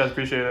 Thanks, guys.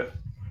 Appreciate it.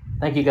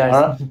 Thank you,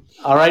 guys.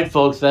 All right,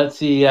 folks. That's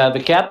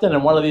the captain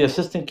and one of the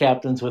assistant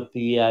captains with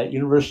the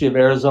University of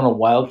Arizona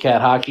Wildcat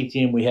hockey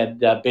team. We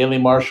had Bailey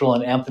Marshall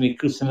and Anthony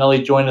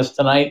Cusinelli join us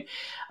tonight.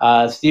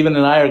 Stephen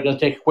and I are going to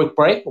take a quick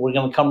break. We're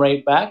going to come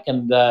right back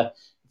and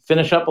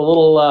finish up a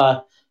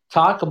little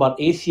talk about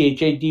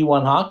ACHA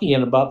D1 hockey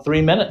in about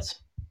 3 minutes.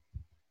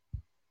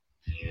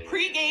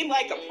 Pre-game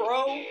like a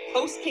pro,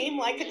 post-game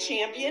like a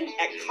champion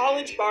at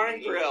College Bar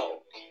and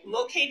Grill.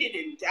 Located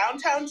in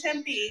downtown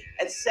Tempe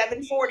at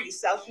 740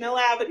 South Mill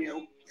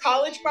Avenue,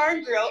 College Bar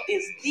and Grill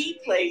is the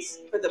place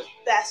for the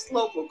best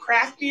local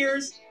craft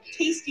beers,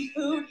 tasty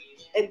food,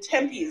 and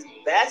Tempe's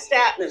best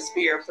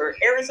atmosphere for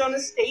Arizona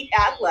State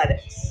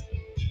athletics.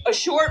 A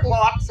short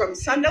walk from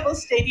Sun Devil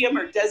Stadium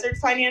or Desert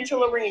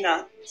Financial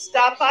Arena.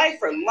 Stop by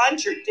for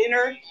lunch or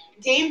dinner,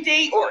 game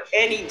day, or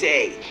any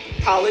day.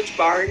 College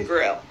Bar and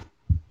Grill.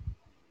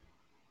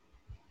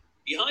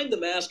 Behind the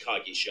Mask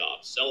Hockey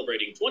Shop,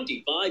 celebrating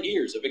 25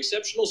 years of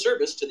exceptional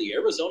service to the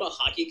Arizona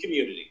hockey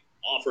community,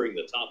 offering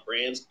the top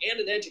brands and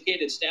an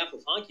educated staff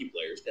of hockey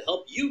players to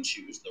help you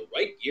choose the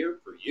right gear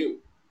for you.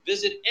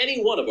 Visit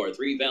any one of our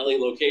 3 Valley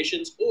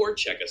locations or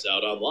check us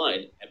out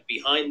online at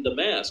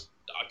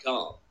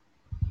BehindTheMask.com.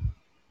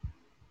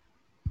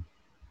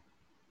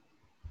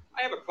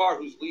 I have a car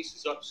whose lease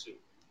is up soon,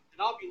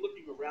 and I'll be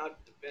looking around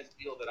for the best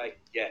deal that I can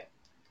get.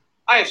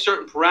 I have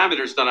certain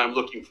parameters that I'm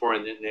looking for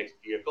in the next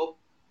vehicle.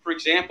 For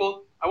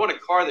example, I want a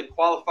car that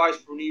qualifies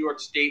for New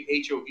York State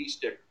HOV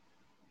sticker.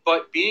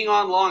 But being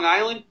on Long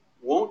Island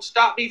won't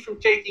stop me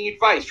from taking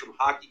advice from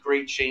hockey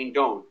great Shane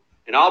Doan,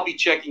 and I'll be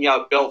checking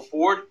out Bell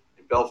Ford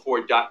and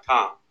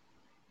BellFord.com.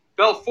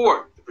 Bell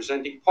Ford, the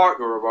presenting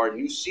partner of our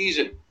new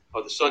season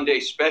of the Sunday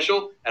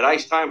Special at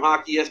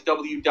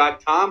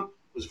IcetimeHockeySW.com,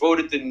 was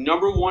voted the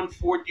 #1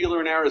 Ford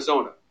dealer in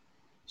Arizona.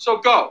 So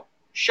go,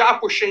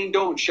 shop where Shane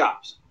Doan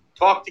shops.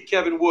 Talk to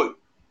Kevin Wood.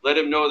 Let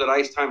him know that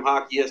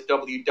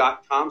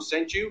IcetimeHockeySW.com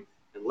sent you,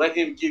 and let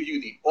him give you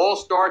the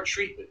all-star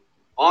treatment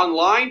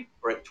online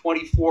or at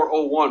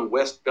 2401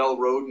 West Bell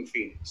Road in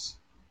Phoenix.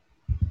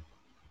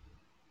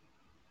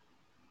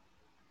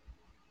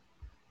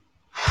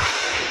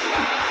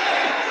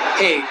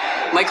 Hey,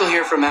 Michael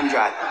here from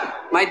M-Drive.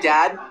 My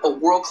dad, a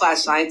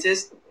world-class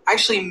scientist,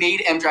 actually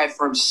made M-Drive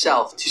for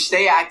himself to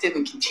stay active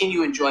and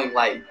continue enjoying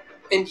life.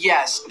 And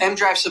yes,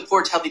 M-Drive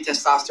supports healthy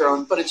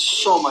testosterone, but it's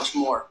so much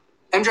more.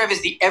 M-Drive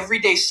is the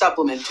everyday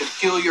supplement to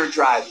fuel your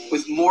drive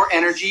with more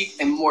energy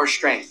and more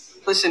strength.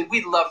 Listen,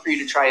 we'd love for you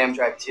to try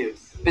M-Drive too.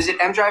 Visit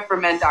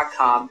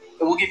mdriveformen.com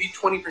and we'll give you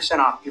 20%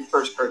 off your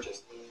first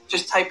purchase.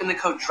 Just type in the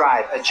code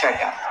DRIVE at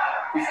checkout.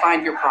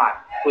 Refine your prime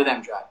with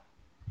M-Drive.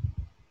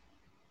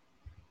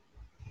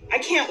 I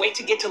can't wait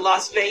to get to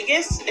Las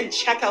Vegas and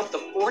check out the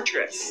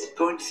Fortress.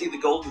 Going to see the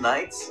Golden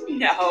Knights?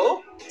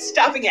 No,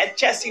 stopping at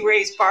Jesse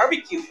Ray's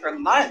Barbecue for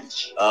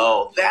lunch.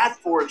 Oh, that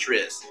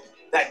Fortress.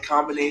 That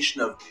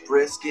combination of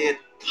brisket,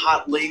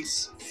 hot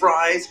links,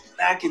 fries,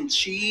 mac and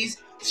cheese,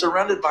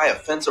 surrounded by a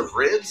fence of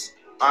ribs?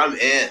 I'm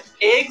in.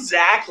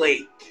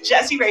 Exactly.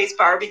 Jesse Ray's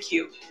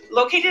Barbecue,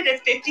 located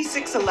at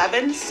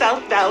 5611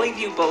 South Valley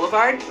View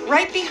Boulevard,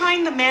 right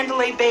behind the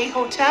Mandalay Bay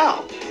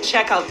Hotel.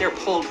 Check out their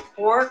pulled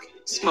pork,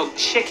 smoked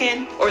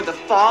chicken, or the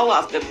fall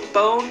off the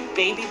bone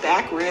baby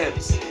back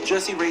ribs.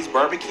 Jesse Ray's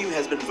Barbecue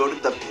has been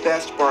voted the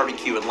best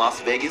barbecue in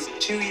Las Vegas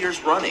 2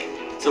 years running.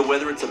 So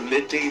whether it's a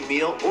midday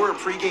meal or a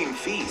pregame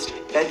feast,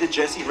 head to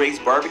Jesse Ray's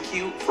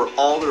Barbecue for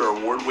all their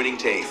award-winning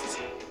tastes.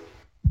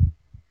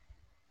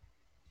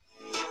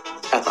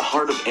 At the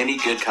heart of any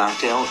good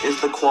cocktail is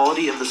the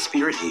quality of the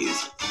spirit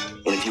used.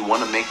 And if you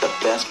want to make the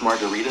best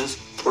margaritas,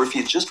 or if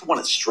you just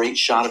want a straight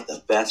shot of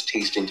the best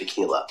tasting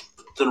tequila,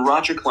 then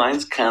Roger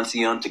Clyne's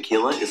Cancion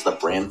Tequila is the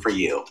brand for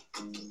you.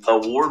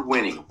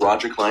 Award-winning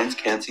Roger Clyne's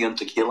Cancion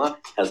Tequila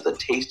has the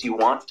taste you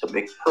want to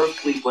make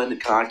perfectly blended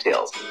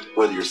cocktails,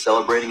 whether you're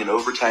celebrating an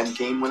overtime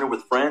game winner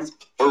with friends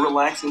or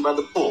relaxing by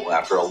the pool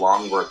after a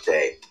long work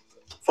day.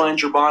 Find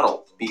your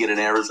bottle, be it in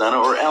Arizona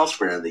or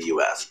elsewhere in the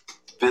U.S.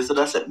 Visit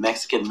us at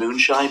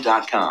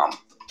MexicanMoonshine.com.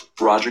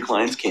 Roger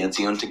Clyne's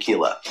Cancion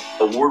Tequila,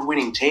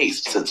 award-winning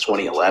taste since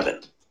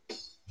 2011.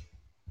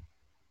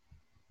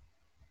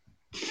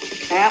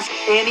 Ask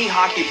any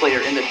hockey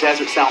player in the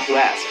desert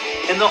Southwest,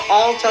 and they'll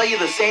all tell you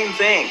the same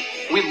thing.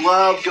 We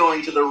love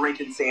going to the rink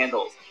in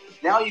sandals.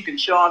 Now you can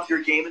show off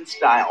your game in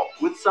style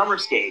with summer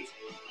skates.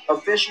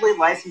 Officially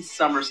licensed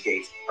summer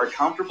skates are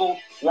comfortable,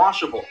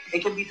 washable,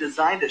 and can be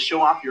designed to show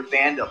off your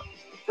fandom.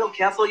 Phil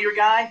Kessel your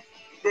guy?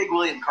 Big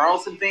William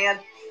Karlsson fan?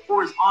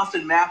 Or is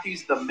Austin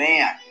Matthews the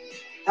man?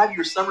 Have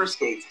your summer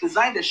skates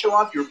designed to show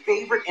off your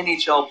favorite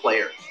NHL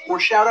player,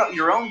 or shout out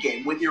your own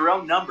game with your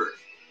own number.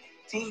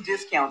 Team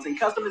discounts and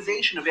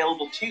customization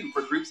available too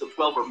for groups of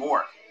 12 or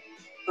more.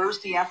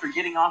 Thirsty after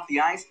getting off the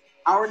ice?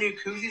 Our new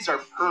koozies are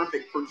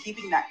perfect for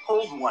keeping that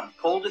cold one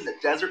cold in the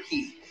desert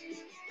heat.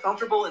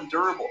 Comfortable and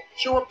durable,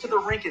 show up to the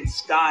rink in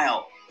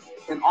style.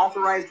 An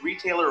authorized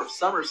retailer of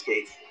summer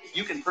skates,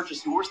 you can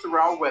purchase yours through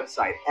our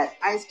website at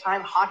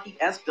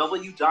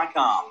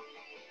IcetimeHockeySW.com.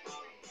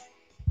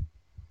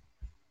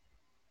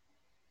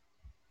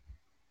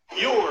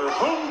 Your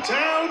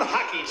hometown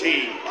hockey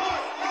team,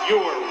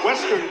 your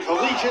Western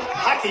Collegiate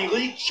Hockey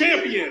League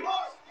champion,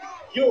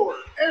 your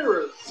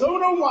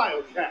Arizona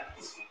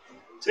Wildcats.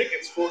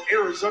 Tickets for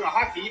Arizona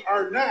hockey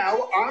are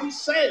now on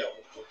sale.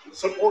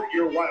 Support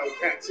your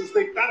Wildcats as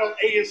they battle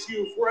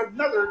ASU for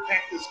another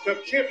Cactus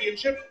Cup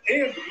championship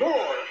and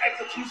more at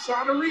the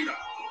Tucson Arena.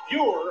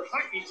 Your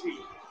hockey team,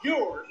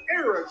 your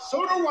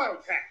Arizona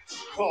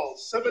Wildcats. Call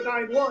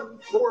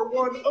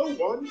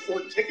 791-4101 for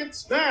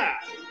tickets now.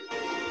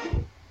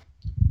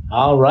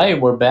 All right,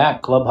 we're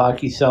back. Club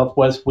Hockey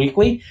Southwest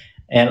Weekly.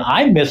 And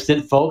I missed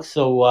it, folks,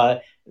 so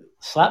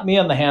slap me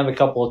on the hand a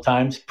couple of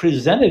times.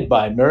 Presented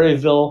by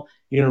Maryville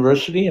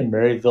University and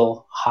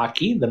Maryville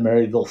Hockey, the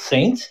Maryville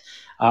Saints,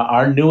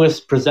 our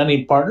newest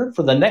presenting partner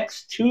for the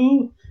next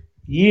 2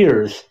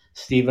 years.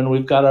 Stephen,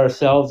 we've got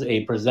ourselves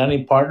a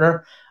presenting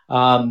partner.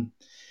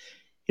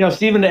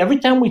 Stephen, every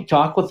time we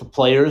talk with the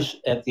players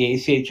at the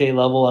ACHA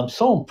level, I'm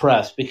so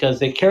impressed because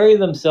they carry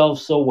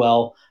themselves so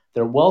well.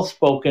 They're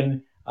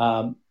well-spoken.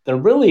 They're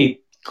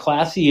really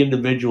classy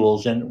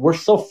individuals, and we're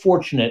so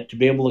fortunate to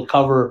be able to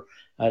cover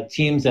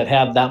teams that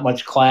have that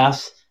much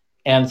class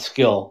and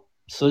skill.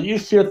 So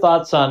just your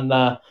thoughts on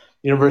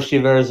University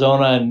of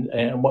Arizona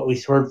and what we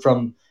heard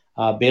from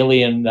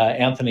Bailey and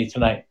Anthony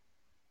tonight.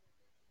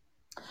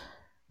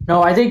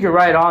 No, I think you're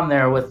right on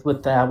there with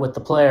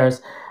the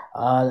players.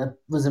 I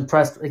was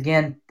impressed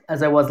again,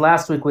 as I was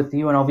last week with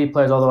the UNLV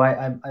players. Although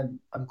I'm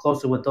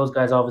closer with those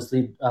guys,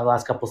 obviously,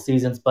 last couple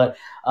seasons. But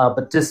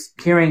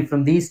just hearing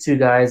from these two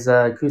guys,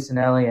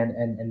 Cusinelli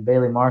and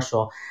Bailey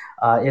Marshall,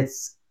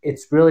 it's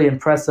really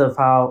impressive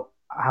how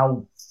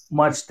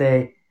much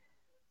they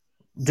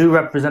do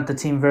represent the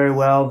team very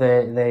well.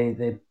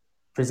 They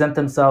present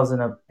themselves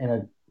in a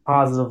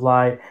positive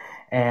light,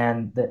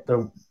 and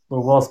they're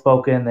well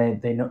spoken. They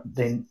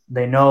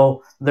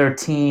know their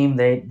team.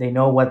 They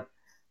know what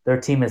their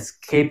team is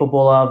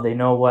capable of. They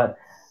know what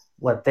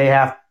they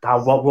have,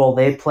 what role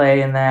they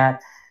play in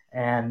that,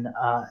 and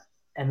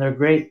they're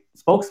great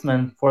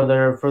spokesmen for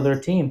their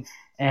team,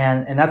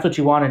 and that's what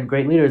you want in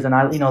great leaders. And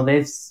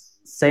they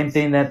same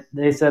thing that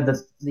they said that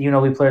the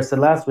UNLV players said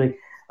last week.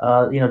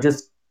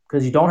 Just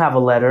because you don't have a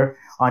letter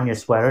on your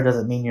sweater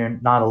doesn't mean you're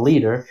not a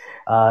leader.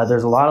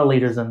 There's a lot of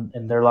leaders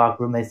in their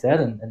locker room, they said,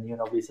 and the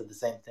UNLV said the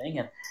same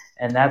thing,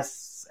 and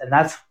that's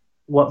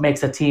what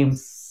makes a team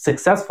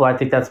successful. I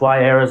think that's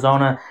why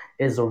Arizona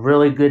is a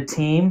really good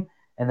team,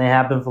 and they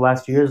have been for the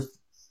last few years,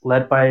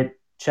 led by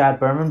Chad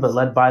Berman, but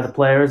led by the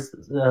players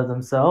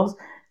themselves.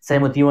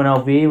 Same with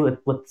UNLV,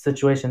 with the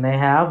situation they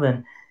have,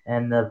 and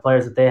the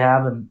players that they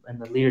have, and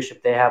the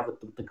leadership they have with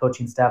the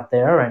coaching staff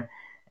there,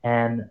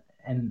 and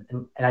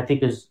I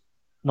think there's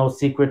no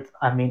secret.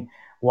 I mean,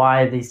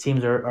 why these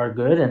teams are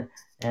good,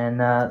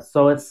 and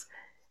so it's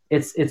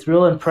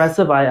real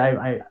impressive.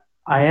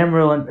 I am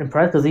real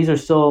impressed because these are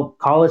still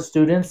college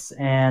students,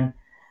 and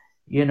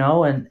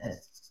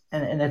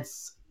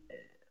it's,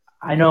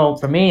 I know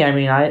for me, I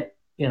mean, I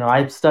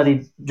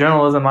studied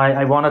journalism.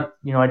 I want to,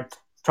 I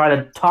try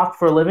to talk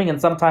for a living, and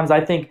sometimes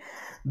I think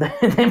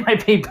they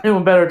might be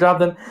doing a better job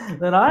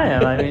than I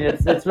am. I mean,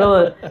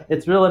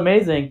 it's real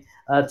amazing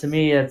to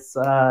me. It's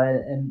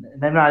and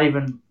they're not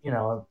even,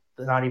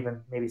 they're not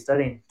even maybe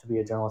studying to be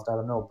a journalist. I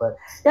don't know, but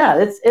yeah,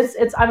 it's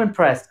I'm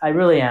impressed. I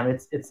really am.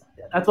 It's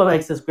that's what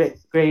makes this great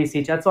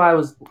ACH. That's why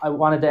I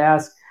wanted to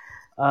ask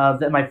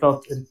that I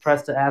felt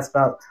impressed to ask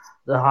about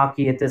the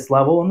hockey at this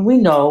level. And we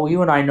know,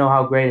 you and I know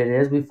how great it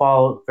is. We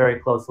follow it very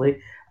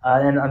closely,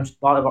 and a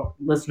lot of our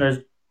listeners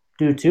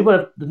do too.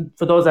 But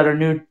for those that are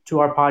new to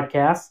our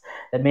podcast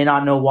that may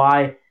not know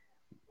why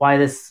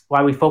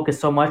we focus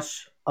so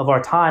much of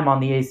our time on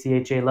the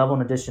ACHA level,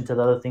 in addition to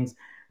the other things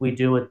we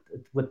do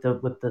with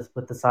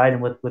the site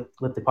and with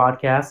the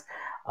podcast,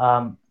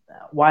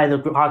 why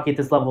the hockey at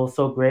this level is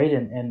so great,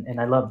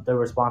 and I love the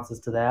responses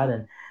to that,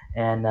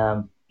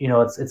 and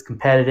it's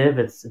competitive.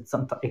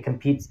 It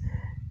competes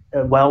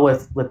well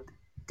with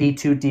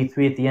D2,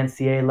 D3 at the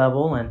NCAA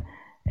level, and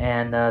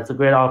it's a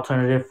great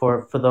alternative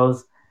for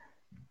those,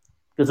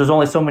 because there's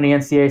only so many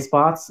NCAA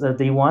spots at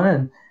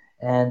D1,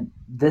 and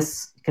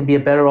this can be a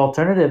better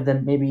alternative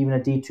than maybe even a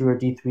D2 or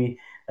D3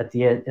 at the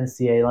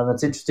NCAA level.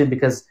 It's interesting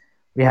because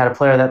we had a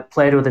player that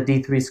played with a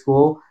D3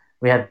 school.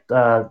 We had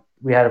of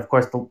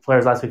course the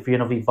players last week for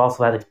UNLV have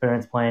also had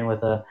experience playing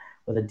with a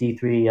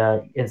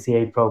D3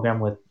 NCAA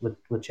program with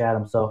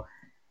Chatham. So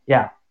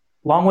yeah,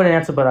 long-winded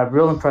answer, but I'm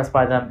real impressed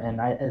by them, and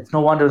it's no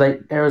wonder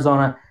that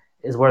Arizona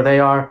is where they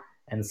are.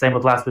 And the same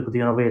with last week with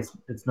UNLV.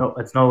 It's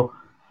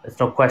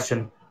no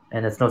question,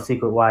 and it's no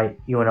secret why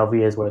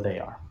UNLV is where they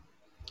are.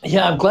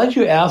 Yeah, I'm glad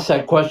you asked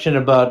that question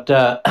about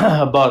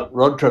about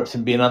road trips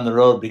and being on the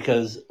road,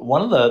 because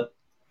one of the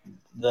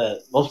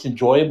most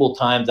enjoyable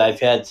times I've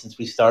had since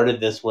we started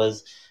this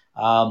was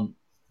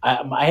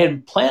I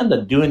had planned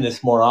on doing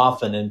this more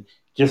often, and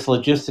just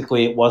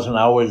logistically, it wasn't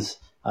always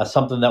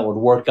something that would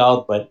work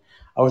out. But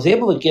I was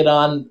able to get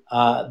on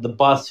the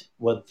bus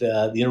with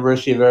the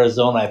University of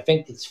Arizona. I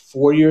think it's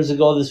 4 years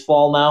ago this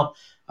fall now.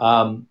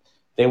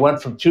 They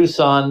went from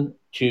Tucson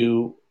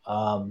to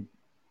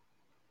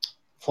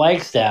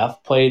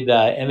Flagstaff, played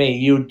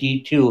NAU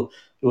D2.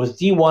 It was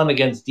D1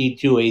 against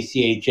D2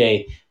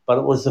 ACHA, but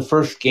it was the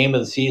first game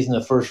of the season,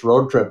 the first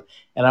road trip.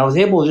 And I was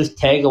able to just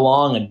tag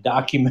along and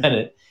document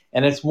it.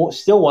 And it's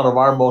still one of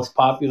our most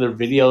popular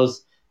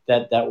videos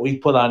that we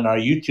put on our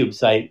YouTube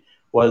site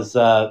was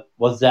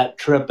that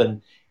trip.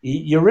 And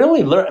you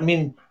really learn. I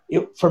mean,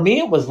 for me,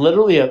 it was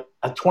literally a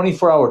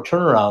 24-hour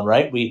turnaround,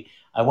 right?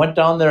 I went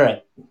down there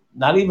at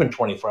not even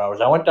 24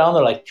 hours. I went down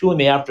there like 2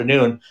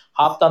 p.m,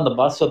 hopped on the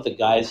bus with the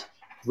guys,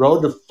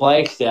 rode to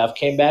Flagstaff,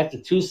 came back to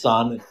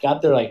Tucson,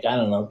 got there like, I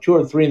don't know, 2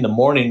 or 3 in the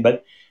morning.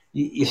 But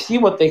you see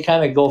what they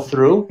kind of go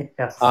through.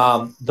 Yes.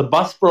 The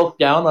bus broke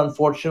down,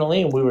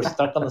 unfortunately, and we were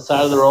stuck on the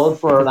side of the road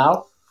for an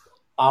hour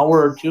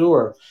or two,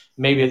 or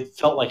maybe it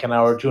felt like an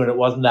hour or two, and it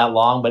wasn't that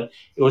long, but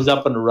it was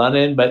up and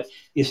running. But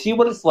you see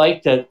what it's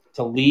like to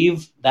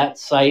leave that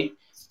site,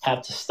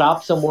 have to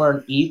stop somewhere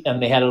and eat,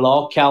 and they had it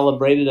all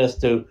calibrated as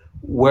to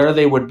where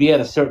they would be at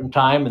a certain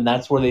time, and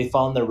that's where they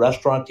found their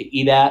restaurant to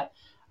eat at.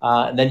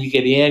 And then you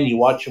get in, you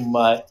watch them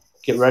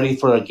get ready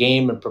for a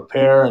game and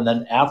prepare, and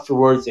then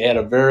afterwards they had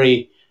a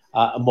very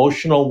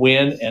emotional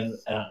win, and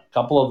a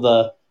couple of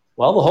the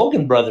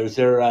Hogan brothers,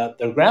 their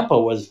grandpa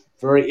was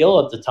very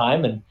ill at the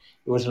time, and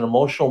it was an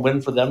emotional win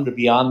for them to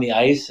be on the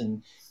ice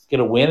and get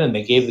a win, and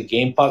they gave the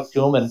game puck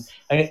to him. And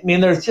I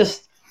mean, there's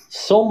just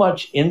so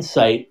much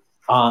insight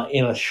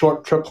in a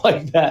short trip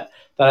like that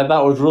I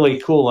thought was really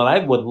cool, and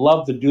I would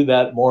love to do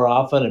that more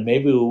often, and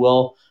maybe we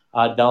will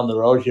down the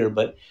road here.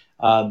 But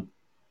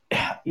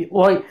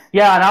well,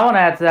 yeah, and I want to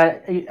add to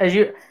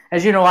that.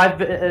 As you know, I've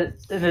in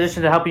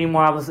addition to helping you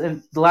more,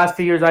 in the last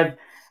few years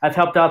I've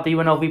helped out the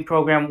UNLV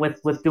program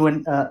with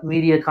doing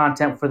media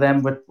content for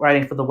them, with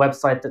writing for the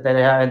website that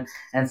they had,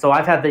 and so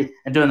I've had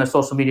and doing the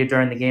social media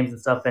during the games and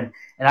stuff, and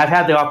I've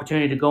had the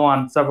opportunity to go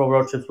on several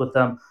road trips with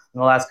them in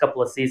the last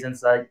couple of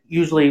seasons.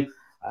 Usually,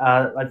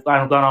 I've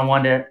gone on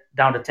one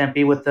down to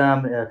Tempe with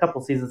them a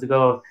couple of seasons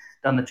ago.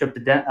 I've done the trip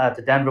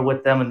to Denver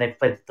with them, and they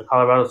played the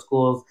Colorado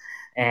schools,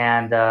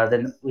 and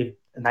then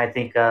I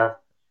think.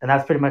 And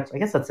that's pretty much, I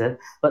guess that's it.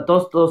 But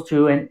those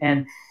two, and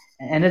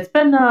it's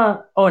been,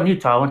 in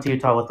Utah. I went to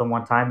Utah with them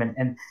one time,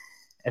 and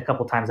a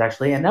couple times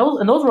actually. And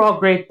those were all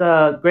great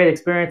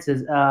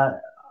experiences.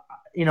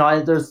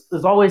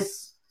 There's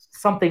always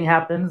something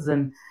happens,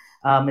 and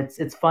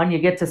it's fun. You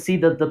get to see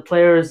the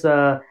players,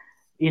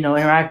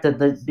 interact.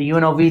 The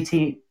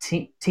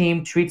UNLV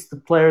team treats the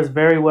players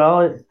very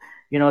well.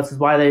 This is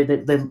why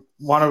they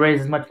want to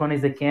raise as much money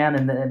as they can,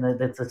 and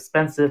it's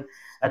expensive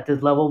at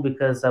this level,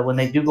 because when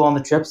they do go on the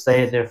trips,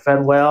 they're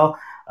fed well.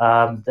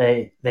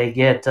 They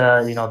get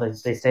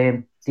they stay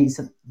in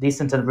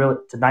decent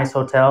to nice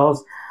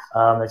hotels.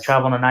 They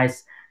travel on a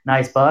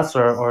nice bus,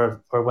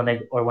 or when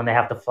they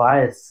have to fly,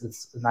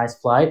 it's a nice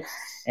flight,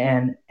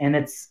 and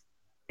it's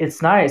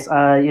nice.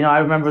 I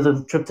remember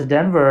the trip to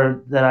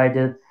Denver that I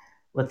did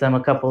with them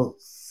a couple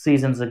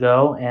seasons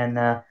ago,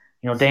 and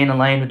Dana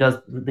Lane, who does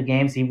the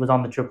games, he was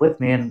on the trip with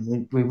me,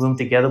 and we roomed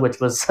together, which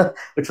was a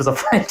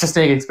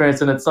interesting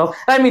experience in itself.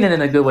 I mean it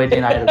in a good way.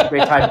 Dana and I had a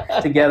great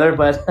time together,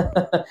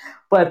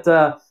 but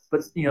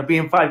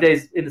being 5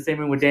 days in the same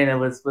room with Dana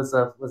was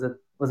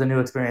a new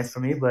experience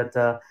for me. But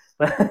a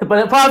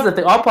positive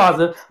thing, all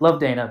positive. Love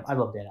Dana. I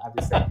love Dana. I'm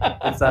just saying,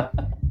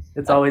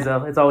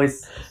 it's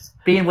always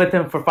being with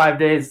him for 5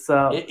 days.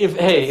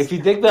 If you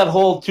dig that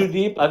hole too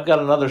deep, I've got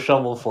another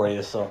shovel for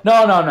you. So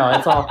no,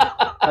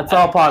 it's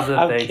all positive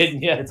I'm things.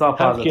 Kidding you. It's all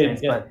positive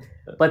things. You.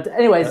 But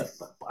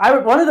anyways,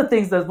 one of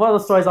the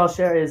stories I'll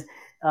share is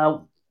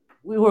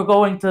we were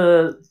going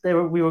to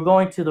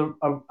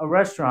a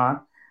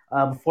restaurant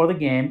before the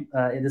game.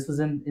 This was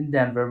in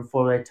Denver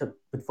before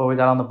we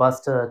got on the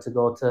bus to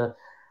go to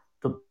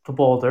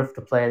Boulder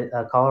to play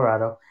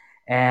Colorado,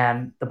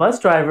 and the bus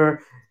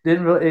driver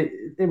didn't really.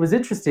 It was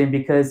interesting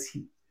because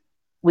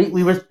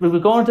we were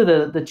going to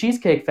the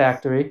Cheesecake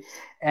Factory,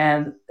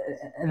 and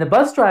the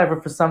bus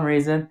driver for some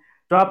reason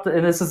dropped.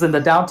 And this is in the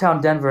downtown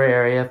Denver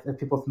area. If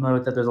people are familiar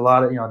with that, there's a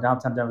lot of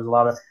downtown Denver. There's a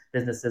lot of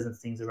businesses and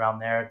things around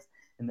there,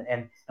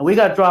 and we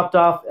got dropped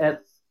off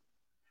at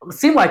it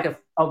seemed like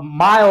a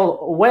mile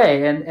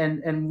away,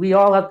 and we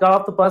all got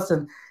off the bus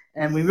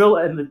and we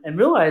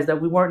realized that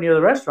we weren't near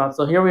the restaurant.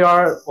 So here we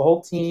are, the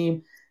whole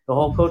team, the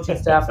whole coaching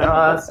staff, and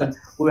us, and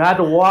we had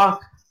to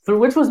walk through,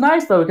 which was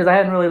nice though, because I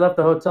hadn't really left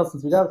the hotel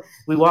since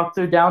we walked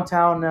through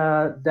downtown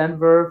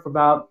Denver for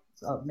about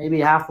maybe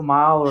half a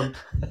mile,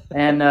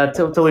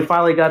 till we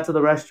finally got to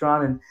the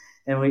restaurant,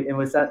 and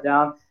we sat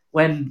down.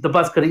 when the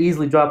bus could have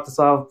easily dropped us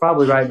off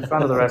probably right in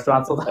front of the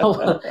restaurant. So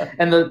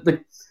and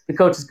the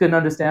coaches couldn't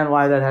understand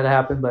why that had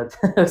happened, but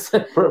it's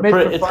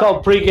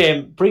called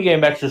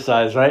pregame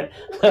exercise, right?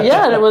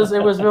 Yeah, and it was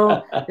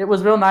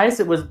real nice.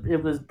 It was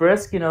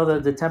brisk.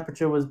 The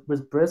temperature was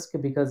brisk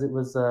because it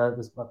was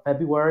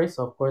February,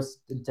 so of course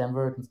in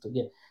Denver it can still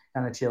get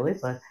kind of chilly,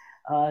 but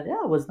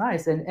it was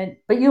nice.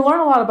 But you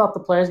learn a lot about the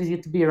players because you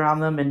get to be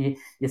around them, and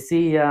you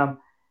see.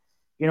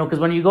 Because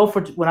when you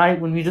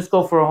just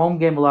go for a home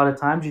game, a lot of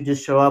times you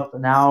just show up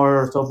an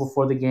hour or so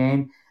before the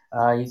game.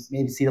 You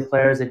maybe see the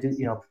players that do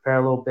prepare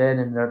a little bit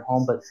and they're at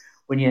home. But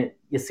when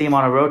you see them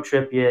on a road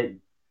trip, you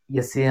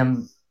see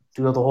them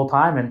do it the whole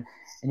time, and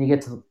you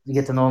get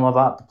to know them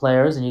about the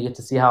players, and you get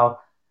to see how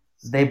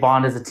they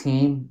bond as a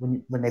team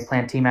when they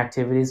plan team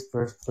activities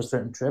for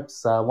certain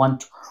trips. One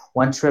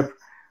trip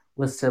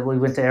was we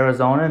went to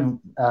Arizona and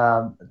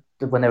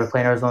when they were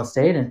playing Arizona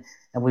State, and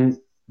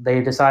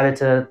they decided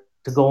to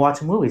go watch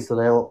a movie. So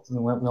we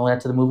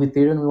went to the movie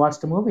theater and we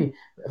watched a movie,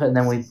 and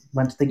then we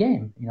went to the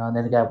game, and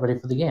then they got ready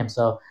for the game.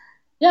 So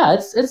yeah,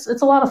 it's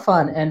a lot of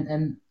fun,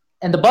 and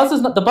the bus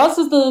is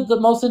the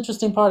most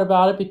interesting part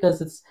about it because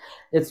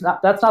that's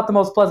not the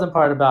most pleasant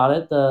part about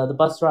it. The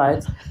bus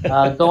rides,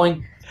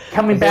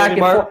 coming back.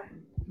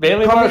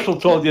 Bailey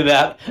Marshall told you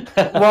that.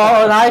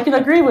 Well, and I can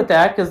agree with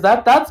that because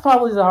that's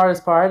probably the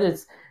hardest part.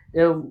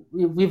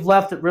 We've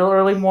left at real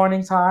early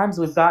morning times.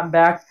 We've gotten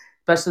back.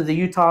 Especially the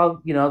Utah,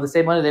 the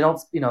same Monday, they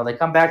don't, they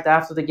come back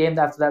after the game,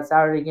 after that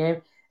Saturday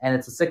game, and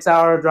it's a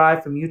 6-hour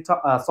drive from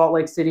Salt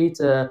Lake City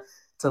to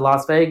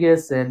Las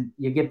Vegas, and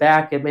you get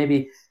back at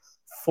maybe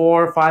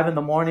 4 or 5 in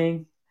the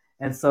morning,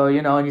 and so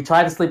and you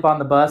try to sleep on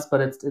the bus,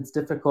 but it's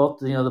difficult.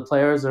 The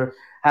players are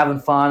having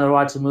fun, they're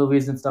watching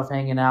movies and stuff,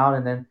 hanging out,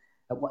 and then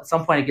at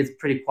some point it gets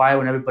pretty quiet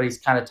when everybody's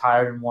kind of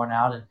tired and worn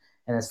out and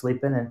they're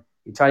sleeping, and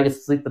you try to get to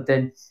sleep, but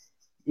then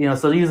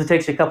so it usually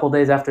takes you a couple of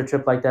days after a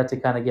trip like that to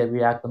kind of get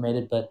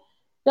reacclimated, but.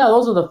 Yeah,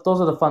 those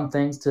are the fun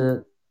things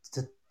to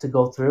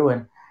go through,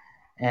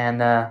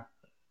 and so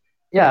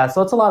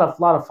it's a lot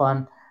of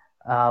fun,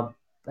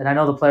 and I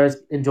know the players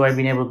enjoy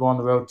being able to go on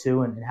the road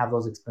too and have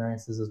those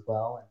experiences as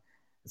well. And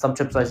some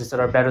trips, as I said,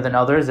 are better than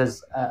others.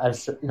 As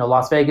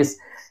Las Vegas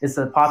is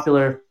a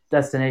popular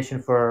destination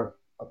for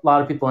a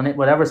lot of people in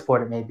whatever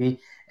sport it may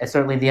be, and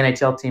certainly the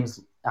NHL teams.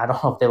 I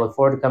don't know if they look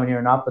forward to coming here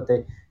or not, but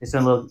they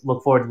certainly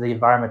look forward to the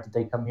environment that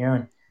they come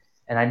here,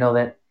 and I know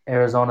that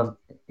Arizona,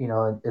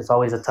 it's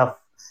always a tough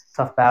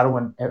battle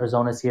when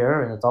Arizona's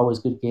here, and it's always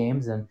good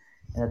games, and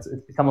it's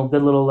become a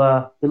good little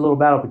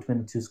battle between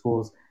the two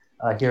schools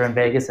here in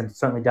Vegas and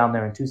certainly down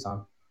there in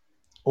Tucson.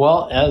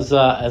 Well, as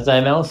I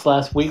announced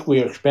last week,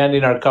 we are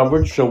expanding our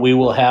coverage, so we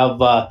will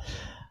have a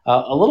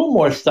little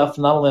more stuff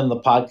not only in the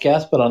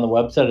podcast but on the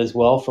website as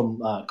well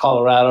from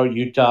Colorado,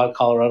 Utah,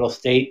 Colorado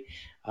State,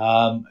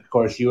 of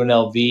course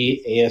UNLV,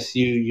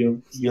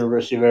 ASU,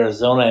 University of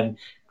Arizona, and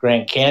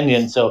Grand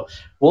Canyon. So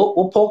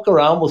we'll poke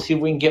around. We'll see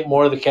if we can get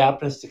more of the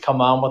captains to come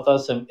on with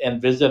us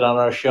and visit on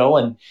our show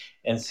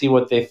and see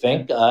what they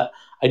think.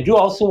 I do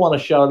also want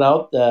to shout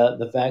out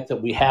the fact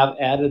that we have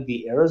added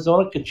the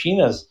Arizona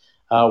Kachinas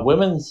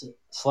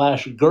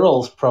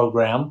women's/girls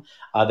program.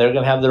 They're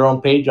going to have their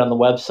own page on the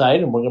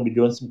website, and we're going to be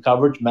doing some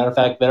coverage. Matter of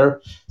fact, they're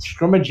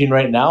scrimmaging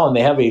right now, and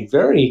they have a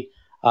very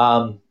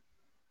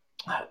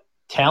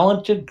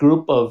talented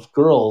group of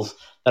girls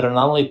that are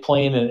not only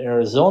playing in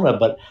Arizona,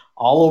 but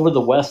all over the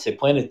West. They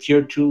play in a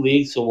Tier 2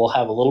 league, so we'll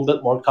have a little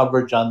bit more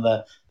coverage on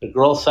the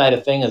girls' side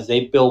of things as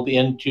they build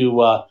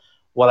into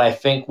what I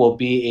think will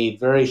be a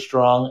very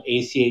strong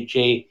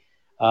ACHA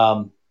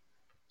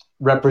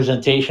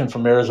representation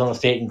from Arizona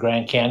State and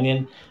Grand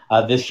Canyon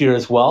this year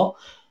as well.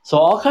 So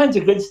all kinds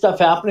of good stuff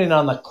happening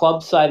on the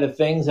club side of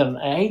things, and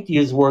I hate to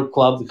use the word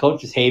club. The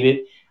coaches hate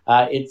it.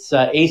 It's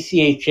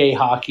ACHA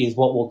hockey is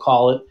what we'll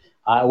call it.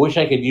 I wish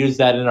I could use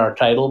that in our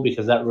title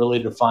because that really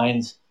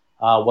defines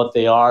what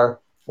they are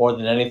more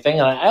than anything.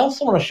 And I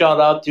also want to shout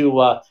out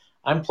to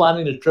I'm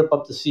planning a trip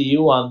up to see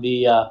you on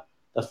the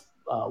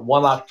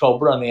 1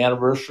 October on the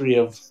anniversary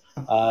of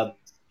a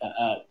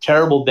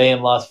terrible day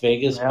in Las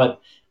Vegas. Yeah.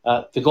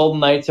 But the Golden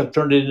Knights have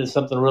turned it into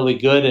something really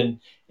good, and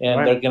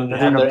right. They're going to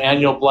have their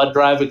annual blood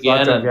drive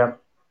again.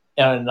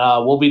 And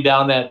we'll be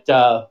down at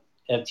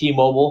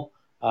T-Mobile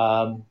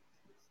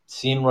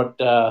seeing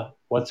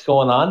what's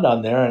going on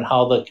down there and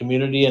how the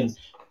community and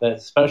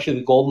especially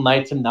the Golden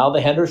Knights and now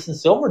the Henderson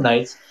Silver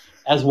Knights,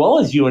 as well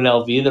as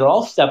UNLV, they're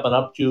all stepping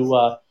up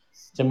to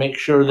make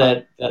sure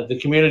that the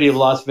community of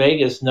Las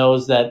Vegas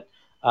knows that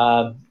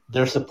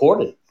they're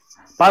supported.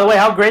 By the way,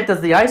 how great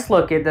does the ice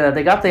look?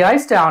 They got the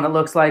ice down. It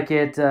looks like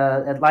it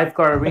at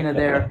Lifeguard Arena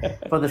there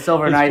for the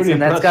Silver Knights,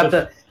 and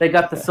they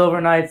got the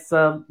Silver Knights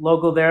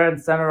logo there in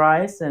center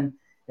ice, and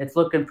it's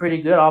looking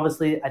pretty good.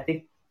 Obviously, I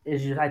think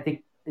as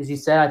you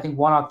said, I think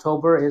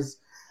October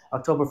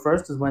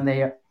 1st is when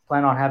they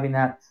plan on having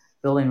that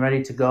building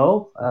ready to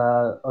go,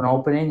 an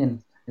opening,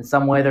 and in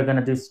some way they're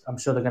going to do. I'm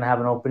sure they're going to have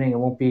an opening. It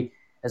won't be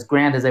as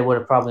grand as they would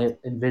have probably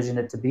envisioned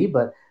it to be,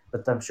 but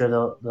I'm sure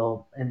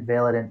they'll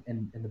unveil it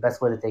in the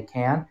best way that they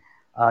can.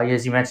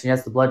 As you mentioned,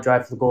 yes, the blood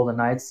drive for the Golden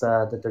Knights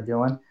that they're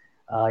doing.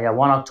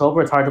 1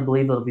 October. It's hard to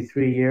believe it'll be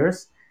 3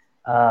 years.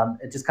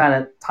 It just kind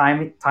of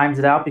times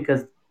it out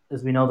because,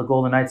 as we know, the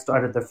Golden Knights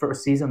started their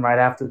first season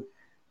a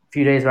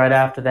few days right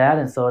after that,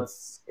 and so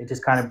it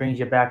just kind of brings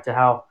you back to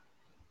how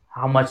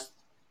much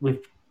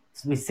we've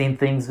seen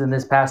things in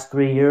this past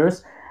 3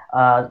 years.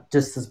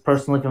 Just as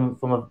personally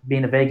from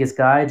being a Vegas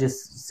guy,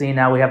 just seeing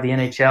now we have the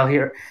NHL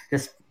here,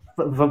 just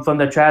from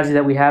the tragedy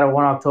that we had on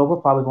 1 October,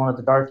 probably one of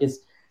the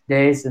darkest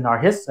days in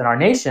our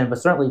nation, but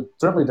certainly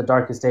the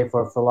darkest day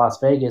for Las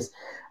Vegas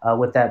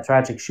with that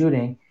tragic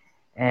shooting,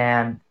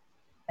 and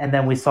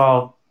then we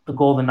saw the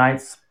Golden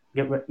Knights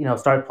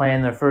start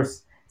playing their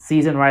first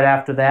season right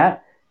after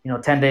that.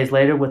 10 days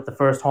later with the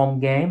first home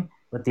game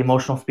with the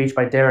emotional speech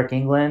by Derek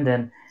England,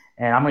 and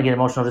I'm gonna get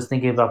emotional just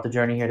thinking about the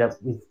journey here that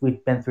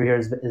we've been through here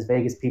as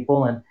Vegas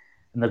people, and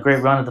the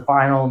great run at the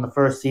final in the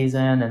first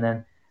season, and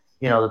then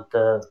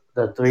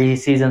the 3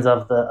 seasons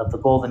of the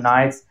Golden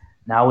Knights.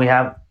 Now we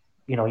have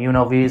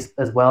UNLV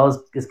as well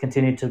is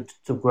continued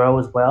to grow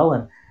as well,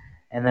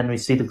 and then we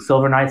see the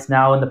Silver Knights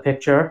now in the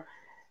picture,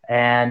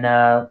 and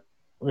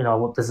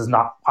this is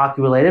not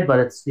hockey related, but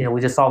it's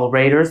we just saw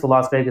the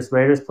Las Vegas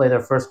Raiders play their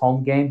first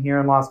home game here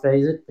in Las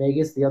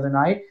Vegas the other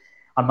night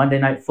on Monday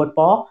Night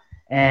Football,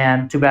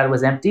 and too bad it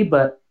was empty,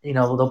 but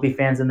there'll be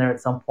fans in there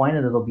at some point,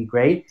 and it'll be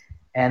great.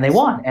 And they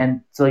won,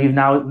 and so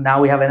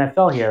now we have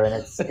NFL here, and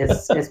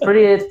it's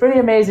pretty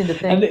amazing to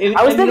think.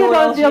 I was thinking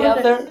about the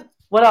other day.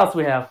 What else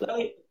we have?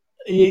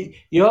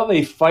 You have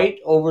a fight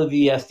over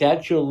the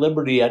Statue of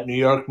Liberty at New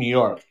York, New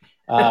York.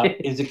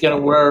 Is it going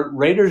to wear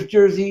Raiders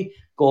jersey,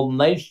 Golden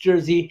Knights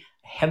jersey,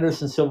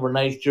 Henderson Silver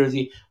Knights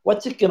jersey?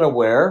 What's it going to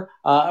wear?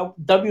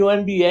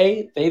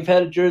 WNBA, they've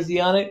had a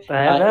jersey on it.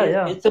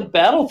 It's a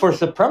battle for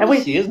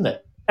supremacy, isn't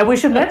it? And we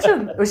should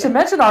mention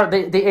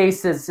the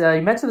Aces.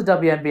 You mentioned the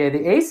WNBA.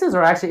 The Aces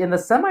are actually in the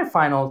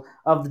semifinals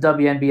of the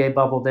WNBA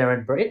bubble there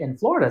in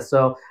Florida.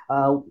 So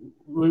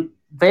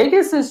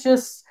Vegas is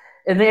just,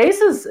 and the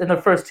Aces in the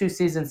first 2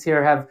 seasons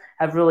here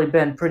have really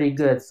been pretty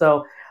good.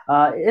 So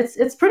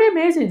it's pretty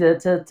amazing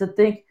to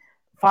think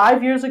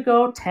 5 years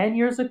ago, 10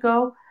 years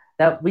ago,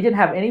 that we didn't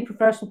have any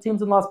professional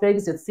teams in Las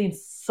Vegas. It seemed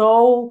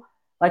so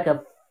like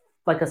a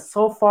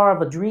so far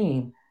of a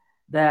dream.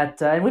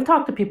 That and we've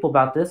talked to people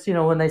about this,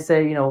 when they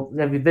say,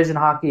 they vision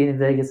hockey in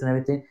Vegas and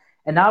everything.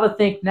 And now to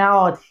think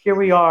here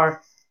we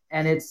are,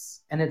 and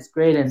it's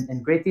great,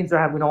 and great things are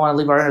happening. We don't want to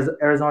leave our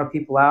Arizona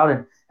people out,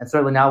 and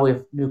certainly now we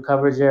have new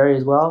coverage area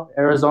as well.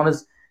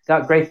 Arizona's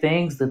got great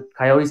things. The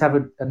Coyotes have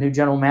a new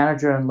general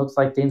manager, and looks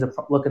like things are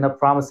looking up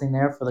promising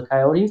there for the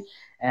Coyotes.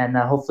 And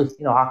hopefully,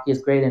 hockey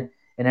is great in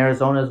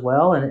Arizona as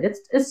well. And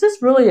it's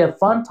just really a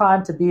fun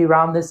time to be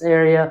around this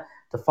area,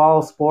 to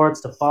follow sports,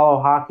 to follow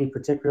hockey,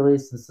 particularly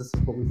since this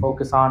is what we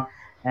focus on.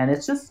 And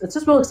it's just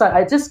really exciting.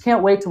 I just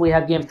can't wait till we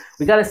have games.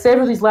 We got to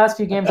savor these last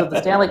few games of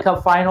the Stanley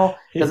Cup final,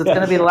 because it's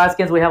going to be the last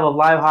games we have of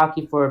live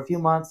hockey for a few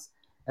months.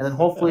 And then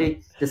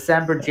hopefully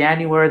December,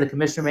 January, the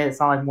commissioner made it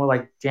sound like more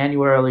like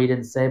January. He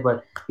didn't say,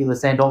 but he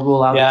was saying don't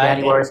rule out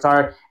January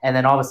start. And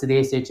then obviously the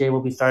ACHA will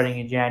be starting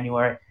in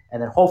January.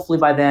 And then hopefully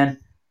by then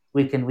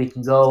we can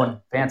go and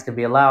fans can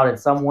be allowed in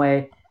some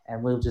way.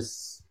 And we'll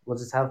just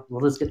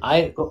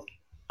get go.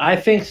 I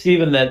think,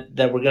 Stephen, that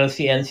we're going to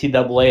see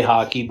NCAA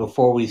hockey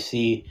before we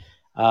see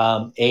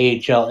AHL,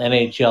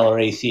 NHL, or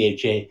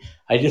ACHA.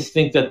 I just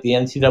think that the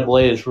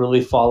NCAA is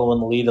really following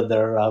the lead of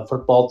their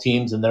football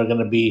teams, and they're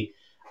going to be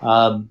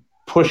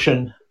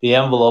pushing the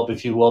envelope,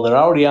 if you will. They're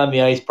already on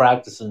the ice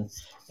practicing,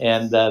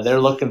 and they're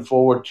looking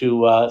forward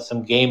to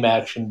some game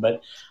action.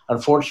 But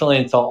unfortunately,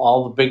 until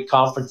all the big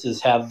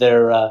conferences have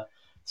their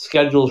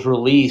schedules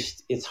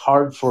released, it's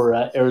hard for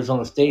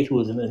Arizona State,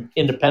 who is an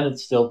independent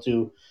still,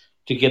 to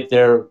get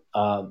their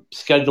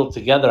schedule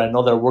together. I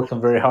know they're working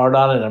very hard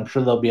on it. I'm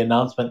sure there'll be an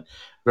announcement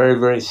very,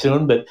 very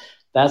soon, but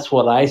that's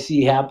what I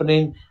see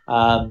happening.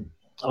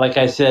 Like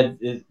I said,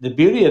 the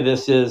beauty of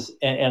this is,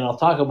 and I'll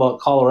talk about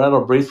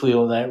Colorado briefly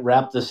when I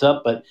wrap this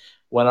up, but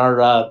when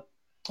our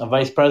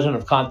Vice President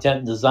of Content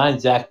and Design,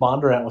 Zach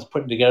Bondurant, was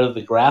putting together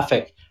the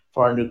graphic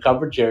for our new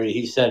coverage area,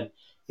 he said,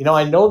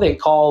 I know they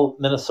call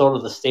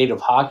Minnesota the state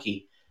of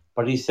hockey,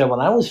 but he said,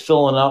 when I was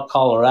filling out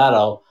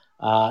Colorado,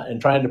 and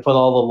trying to put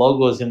all the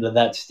logos into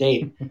that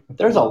state,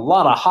 there's a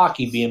lot of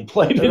hockey being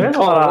played in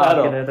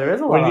Colorado. There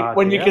is a lot of hockey.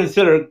 When you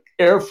consider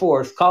Air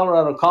Force,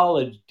 Colorado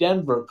College,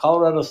 Denver,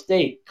 Colorado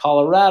State,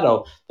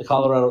 Colorado, the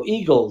Colorado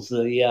Eagles,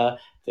 the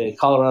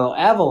Colorado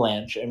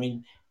Avalanche. I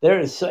mean,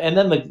 and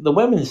then the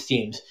women's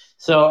teams.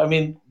 So, I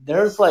mean,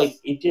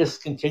 it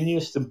just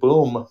continues to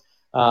boom,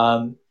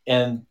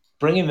 and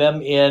bringing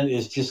them in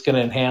is just going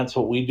to enhance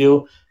what we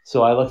do.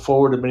 So I look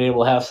forward to being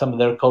able to have some of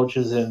their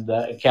coaches and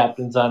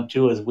captains on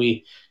too, as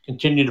we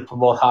continue to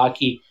promote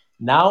hockey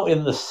now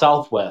in the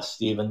Southwest,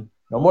 Stephen.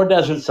 No more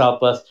desert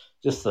Southwest,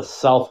 just the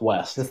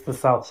Southwest. Just the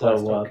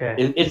Southwest, okay.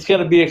 It's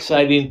going to be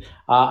exciting.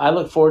 I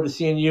look forward to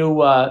seeing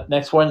you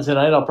next Wednesday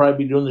night. I'll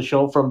probably be doing the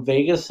show from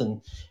Vegas,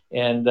 and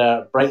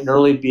bright and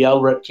early be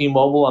over at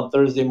T-Mobile on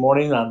Thursday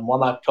morning on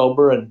 1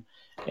 October.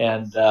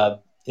 And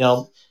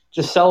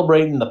just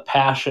celebrating the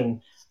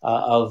passion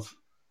of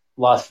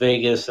Las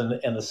Vegas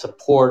and the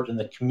support and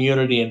the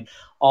community and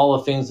all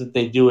the things that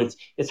they do.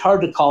 It's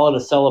hard to call it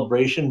a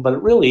celebration, but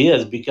it really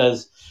is,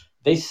 because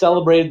they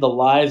celebrated the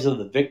lives of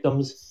the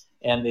victims,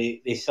 and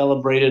they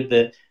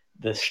celebrated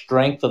the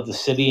strength of the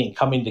city and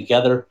coming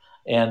together.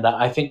 And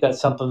I think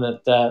that's something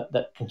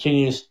that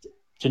continues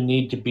to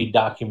need to be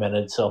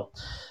documented. So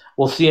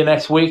we'll see you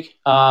next week.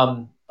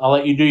 I'll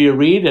let you do your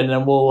read, and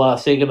then we'll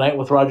say goodnight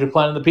with Roger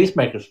Klein and the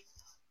Peacemakers.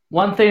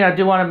 One thing I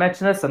do want to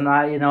mention this, and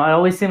it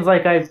always seems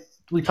like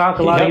we talk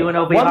a lot of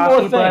UNLV one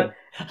hockey, more thing. but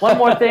one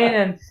more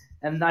thing,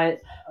 and I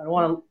don't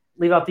want to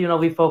leave out the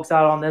UNLV folks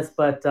out on this,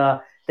 but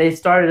they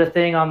started a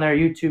thing on their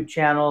YouTube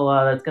channel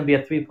that's going to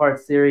be a 3-part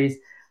series,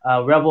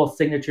 Rebel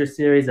Signature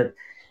Series.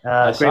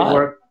 Great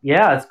work.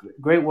 Yeah, it's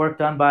great work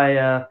done by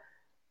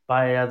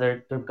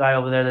their guy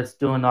over there that's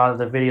doing all of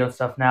the video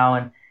stuff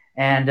now,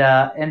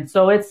 and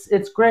so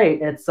it's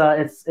great.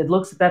 It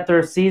looks at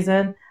their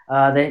season.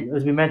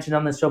 As we mentioned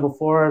on this show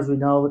before, as we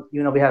know,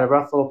 we had a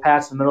rough little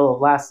patch in the middle of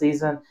last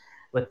season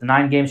with the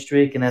 9-game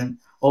streak, and then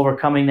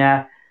overcoming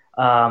that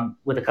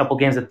with a couple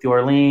games at New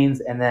Orleans,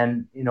 and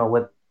then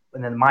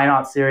the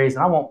Minot series.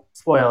 And I won't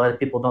spoil it if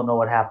people don't know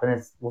what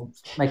happened. We'll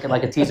make it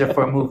like a teaser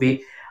for a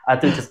movie.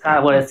 Which is kind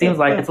of what it seems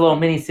like. It's a little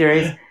mini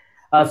series.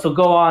 So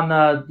go on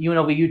the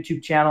UNLV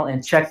YouTube channel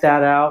and check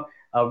that out.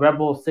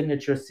 Rebel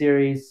Signature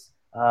Series.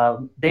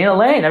 Dana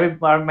Lane,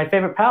 my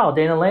favorite pal,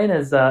 Dana Lane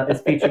is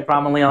featured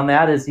prominently on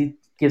that, as he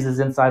gives his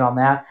insight on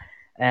that.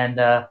 And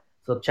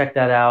so check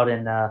that out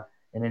and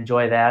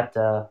enjoy that.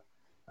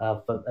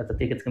 But I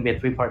think it's going to be a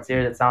 3-part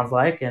series, it sounds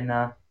like.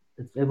 And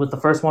it was the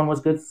first one was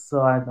good,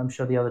 so I'm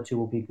sure the other 2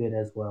 will be good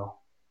as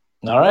well.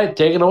 All right,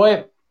 take it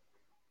away.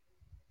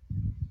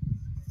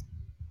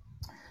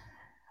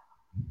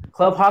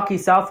 Club Hockey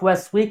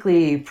Southwest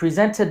Weekly,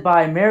 presented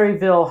by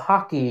Maryville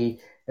Hockey,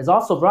 is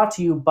also brought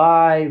to you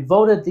by,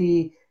 voted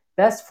the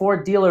best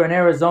Ford dealer in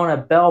Arizona,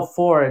 Bell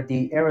Ford,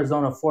 the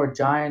Arizona Ford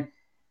Giant,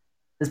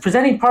 is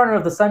presenting partner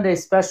of the Sunday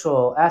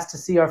Special. Asked to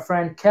see our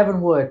friend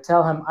Kevin Wood.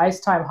 Tell him Ice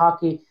Time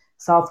Hockey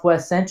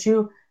Southwest sent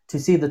you to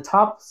see the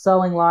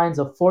top-selling lines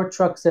of Ford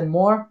trucks and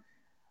more.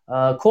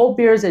 Cold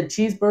beers and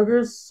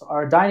cheeseburgers,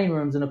 our dining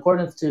rooms, in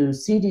accordance to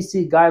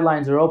CDC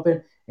guidelines, are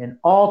open in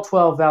all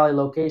 12 Valley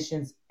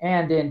locations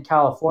and in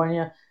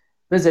California.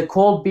 Visit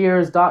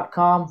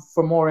coldbeers.com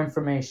for more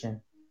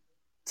information.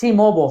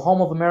 T-Mobile,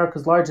 home of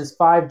America's largest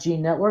 5G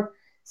network.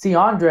 See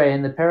Andre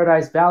in the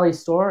Paradise Valley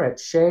store at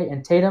Shea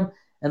and Tatum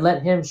and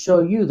let him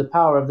show you the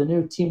power of the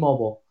new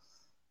T-Mobile.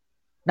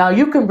 Now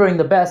you can bring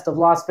the best of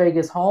Las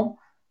Vegas home.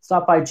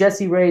 Stop by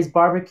Jesse Ray's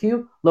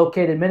Barbecue,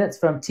 located minutes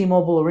from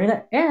T-Mobile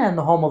Arena and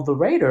the home of the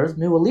Raiders'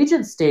 new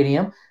Allegiant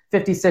Stadium,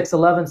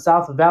 5611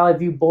 South Valley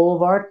View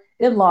Boulevard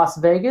in Las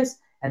Vegas,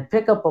 and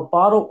pick up a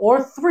bottle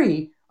or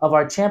 3 of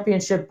our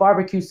championship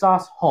barbecue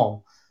sauce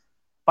home.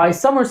 By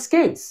Summer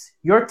Skates,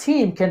 your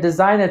team can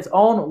design its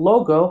own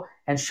logo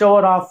and show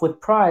it off with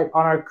pride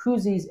on our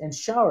koozies and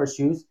shower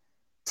shoes.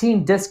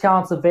 Team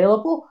discounts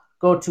available.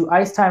 Go to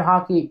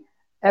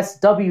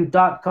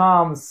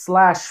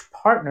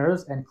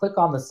IcetimeHockeySW.com/partners and click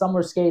on the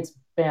Summer Skates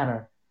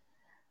banner.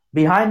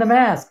 Behind the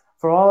Mask,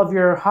 for all of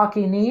your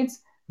hockey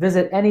needs,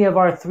 visit any of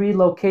our 3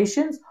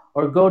 locations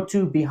or go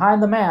to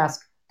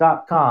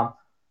BehindTheMask.com.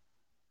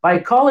 By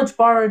College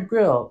Bar and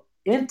Grill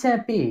in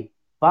Tempe,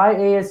 by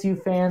ASU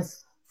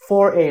fans,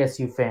 for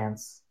ASU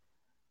fans.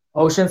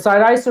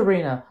 Oceanside Ice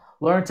Arena,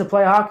 learn to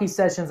play hockey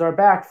sessions are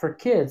back for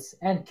kids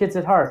and kids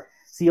at heart.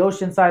 See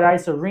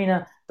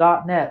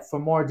OceansideIceArena.net for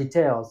more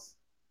details.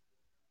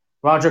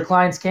 Roger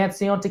Klein's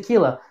Cancion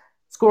Tequila.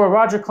 Score a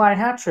Roger Klein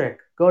hat trick.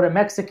 Go to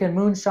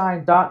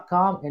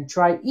MexicanMoonshine.com and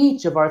try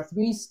each of our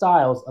 3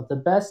 styles of the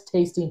best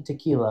tasting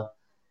tequila.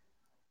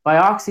 By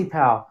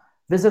OxyPal.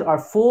 Visit our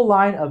full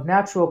line of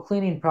natural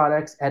cleaning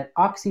products at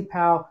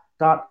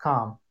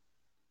OxyPal.com.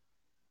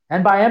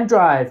 And by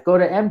MDrive. Go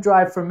to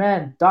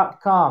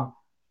MDriveForMen.com.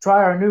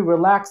 Try our new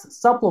Relax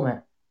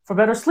supplement for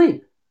better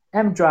sleep.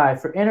 MDrive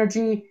for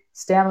energy,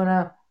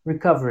 stamina,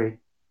 recovery.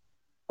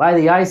 By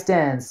the Ice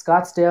Den,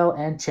 Scottsdale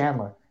and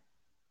Chandler.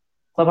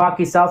 Club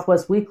Hockey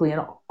Southwest Weekly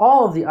and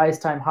all of the Ice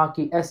Time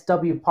Hockey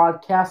SW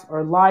podcasts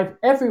are live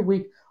every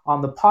week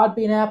on the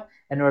Podbean app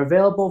and are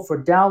available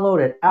for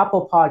download at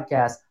Apple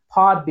Podcasts,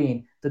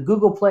 Podbean, the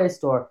Google Play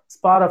Store,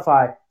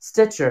 Spotify,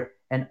 Stitcher,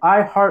 and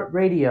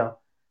iHeartRadio.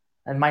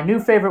 And my new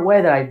favorite way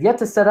that I've yet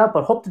to set up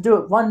but hope to do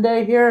it one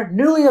day here,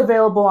 newly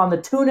available on the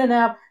TuneIn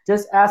app,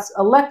 just ask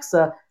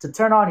Alexa to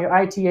turn on your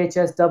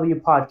ITHSW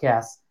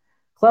podcast.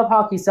 Club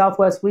Hockey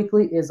Southwest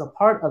Weekly is a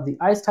part of the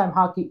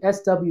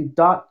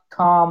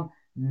IcetimeHockeySW.com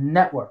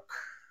network.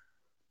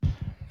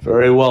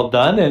 Very well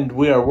done, and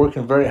we are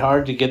working very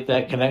hard to get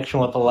that connection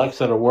with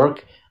Alexa to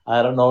work.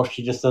 I don't know if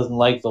she just doesn't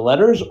like the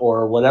letters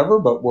or whatever,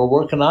 but we're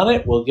working on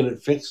it. We'll get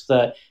it fixed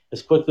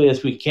as quickly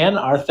as we can.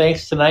 Our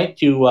thanks tonight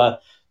to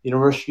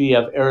University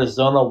of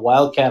Arizona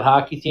Wildcat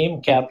hockey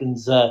team,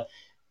 captains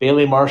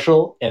Bailey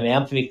Marshall and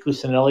Anthony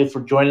Cusinelli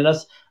for joining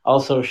us.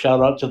 Also,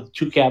 shout out to the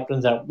 2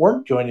 captains that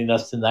weren't joining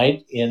us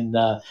tonight in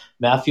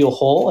Matthew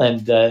Hull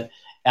and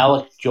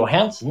Alex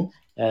Johansson,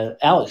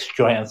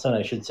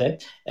 I should say,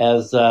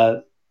 as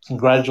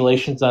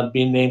congratulations on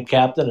being named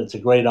captain. It's a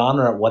great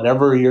honor at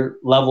whatever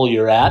level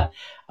you're at.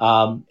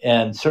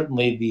 And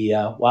certainly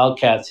the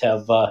Wildcats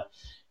have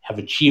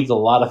achieved a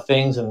lot of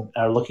things and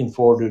are looking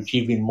forward to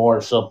achieving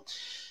more. So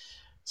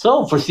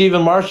for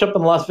Stephen Marsh up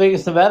in Las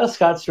Vegas, Nevada,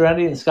 Scott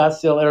Strandy in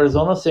Scottsdale,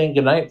 Arizona, saying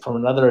goodnight from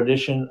another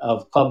edition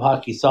of Club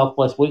Hockey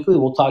Southwest Weekly.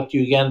 We'll talk to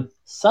you again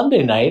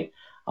Sunday night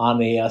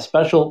on a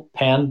special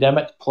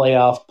pandemic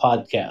playoff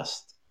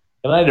podcast.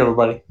 Good night,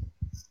 everybody.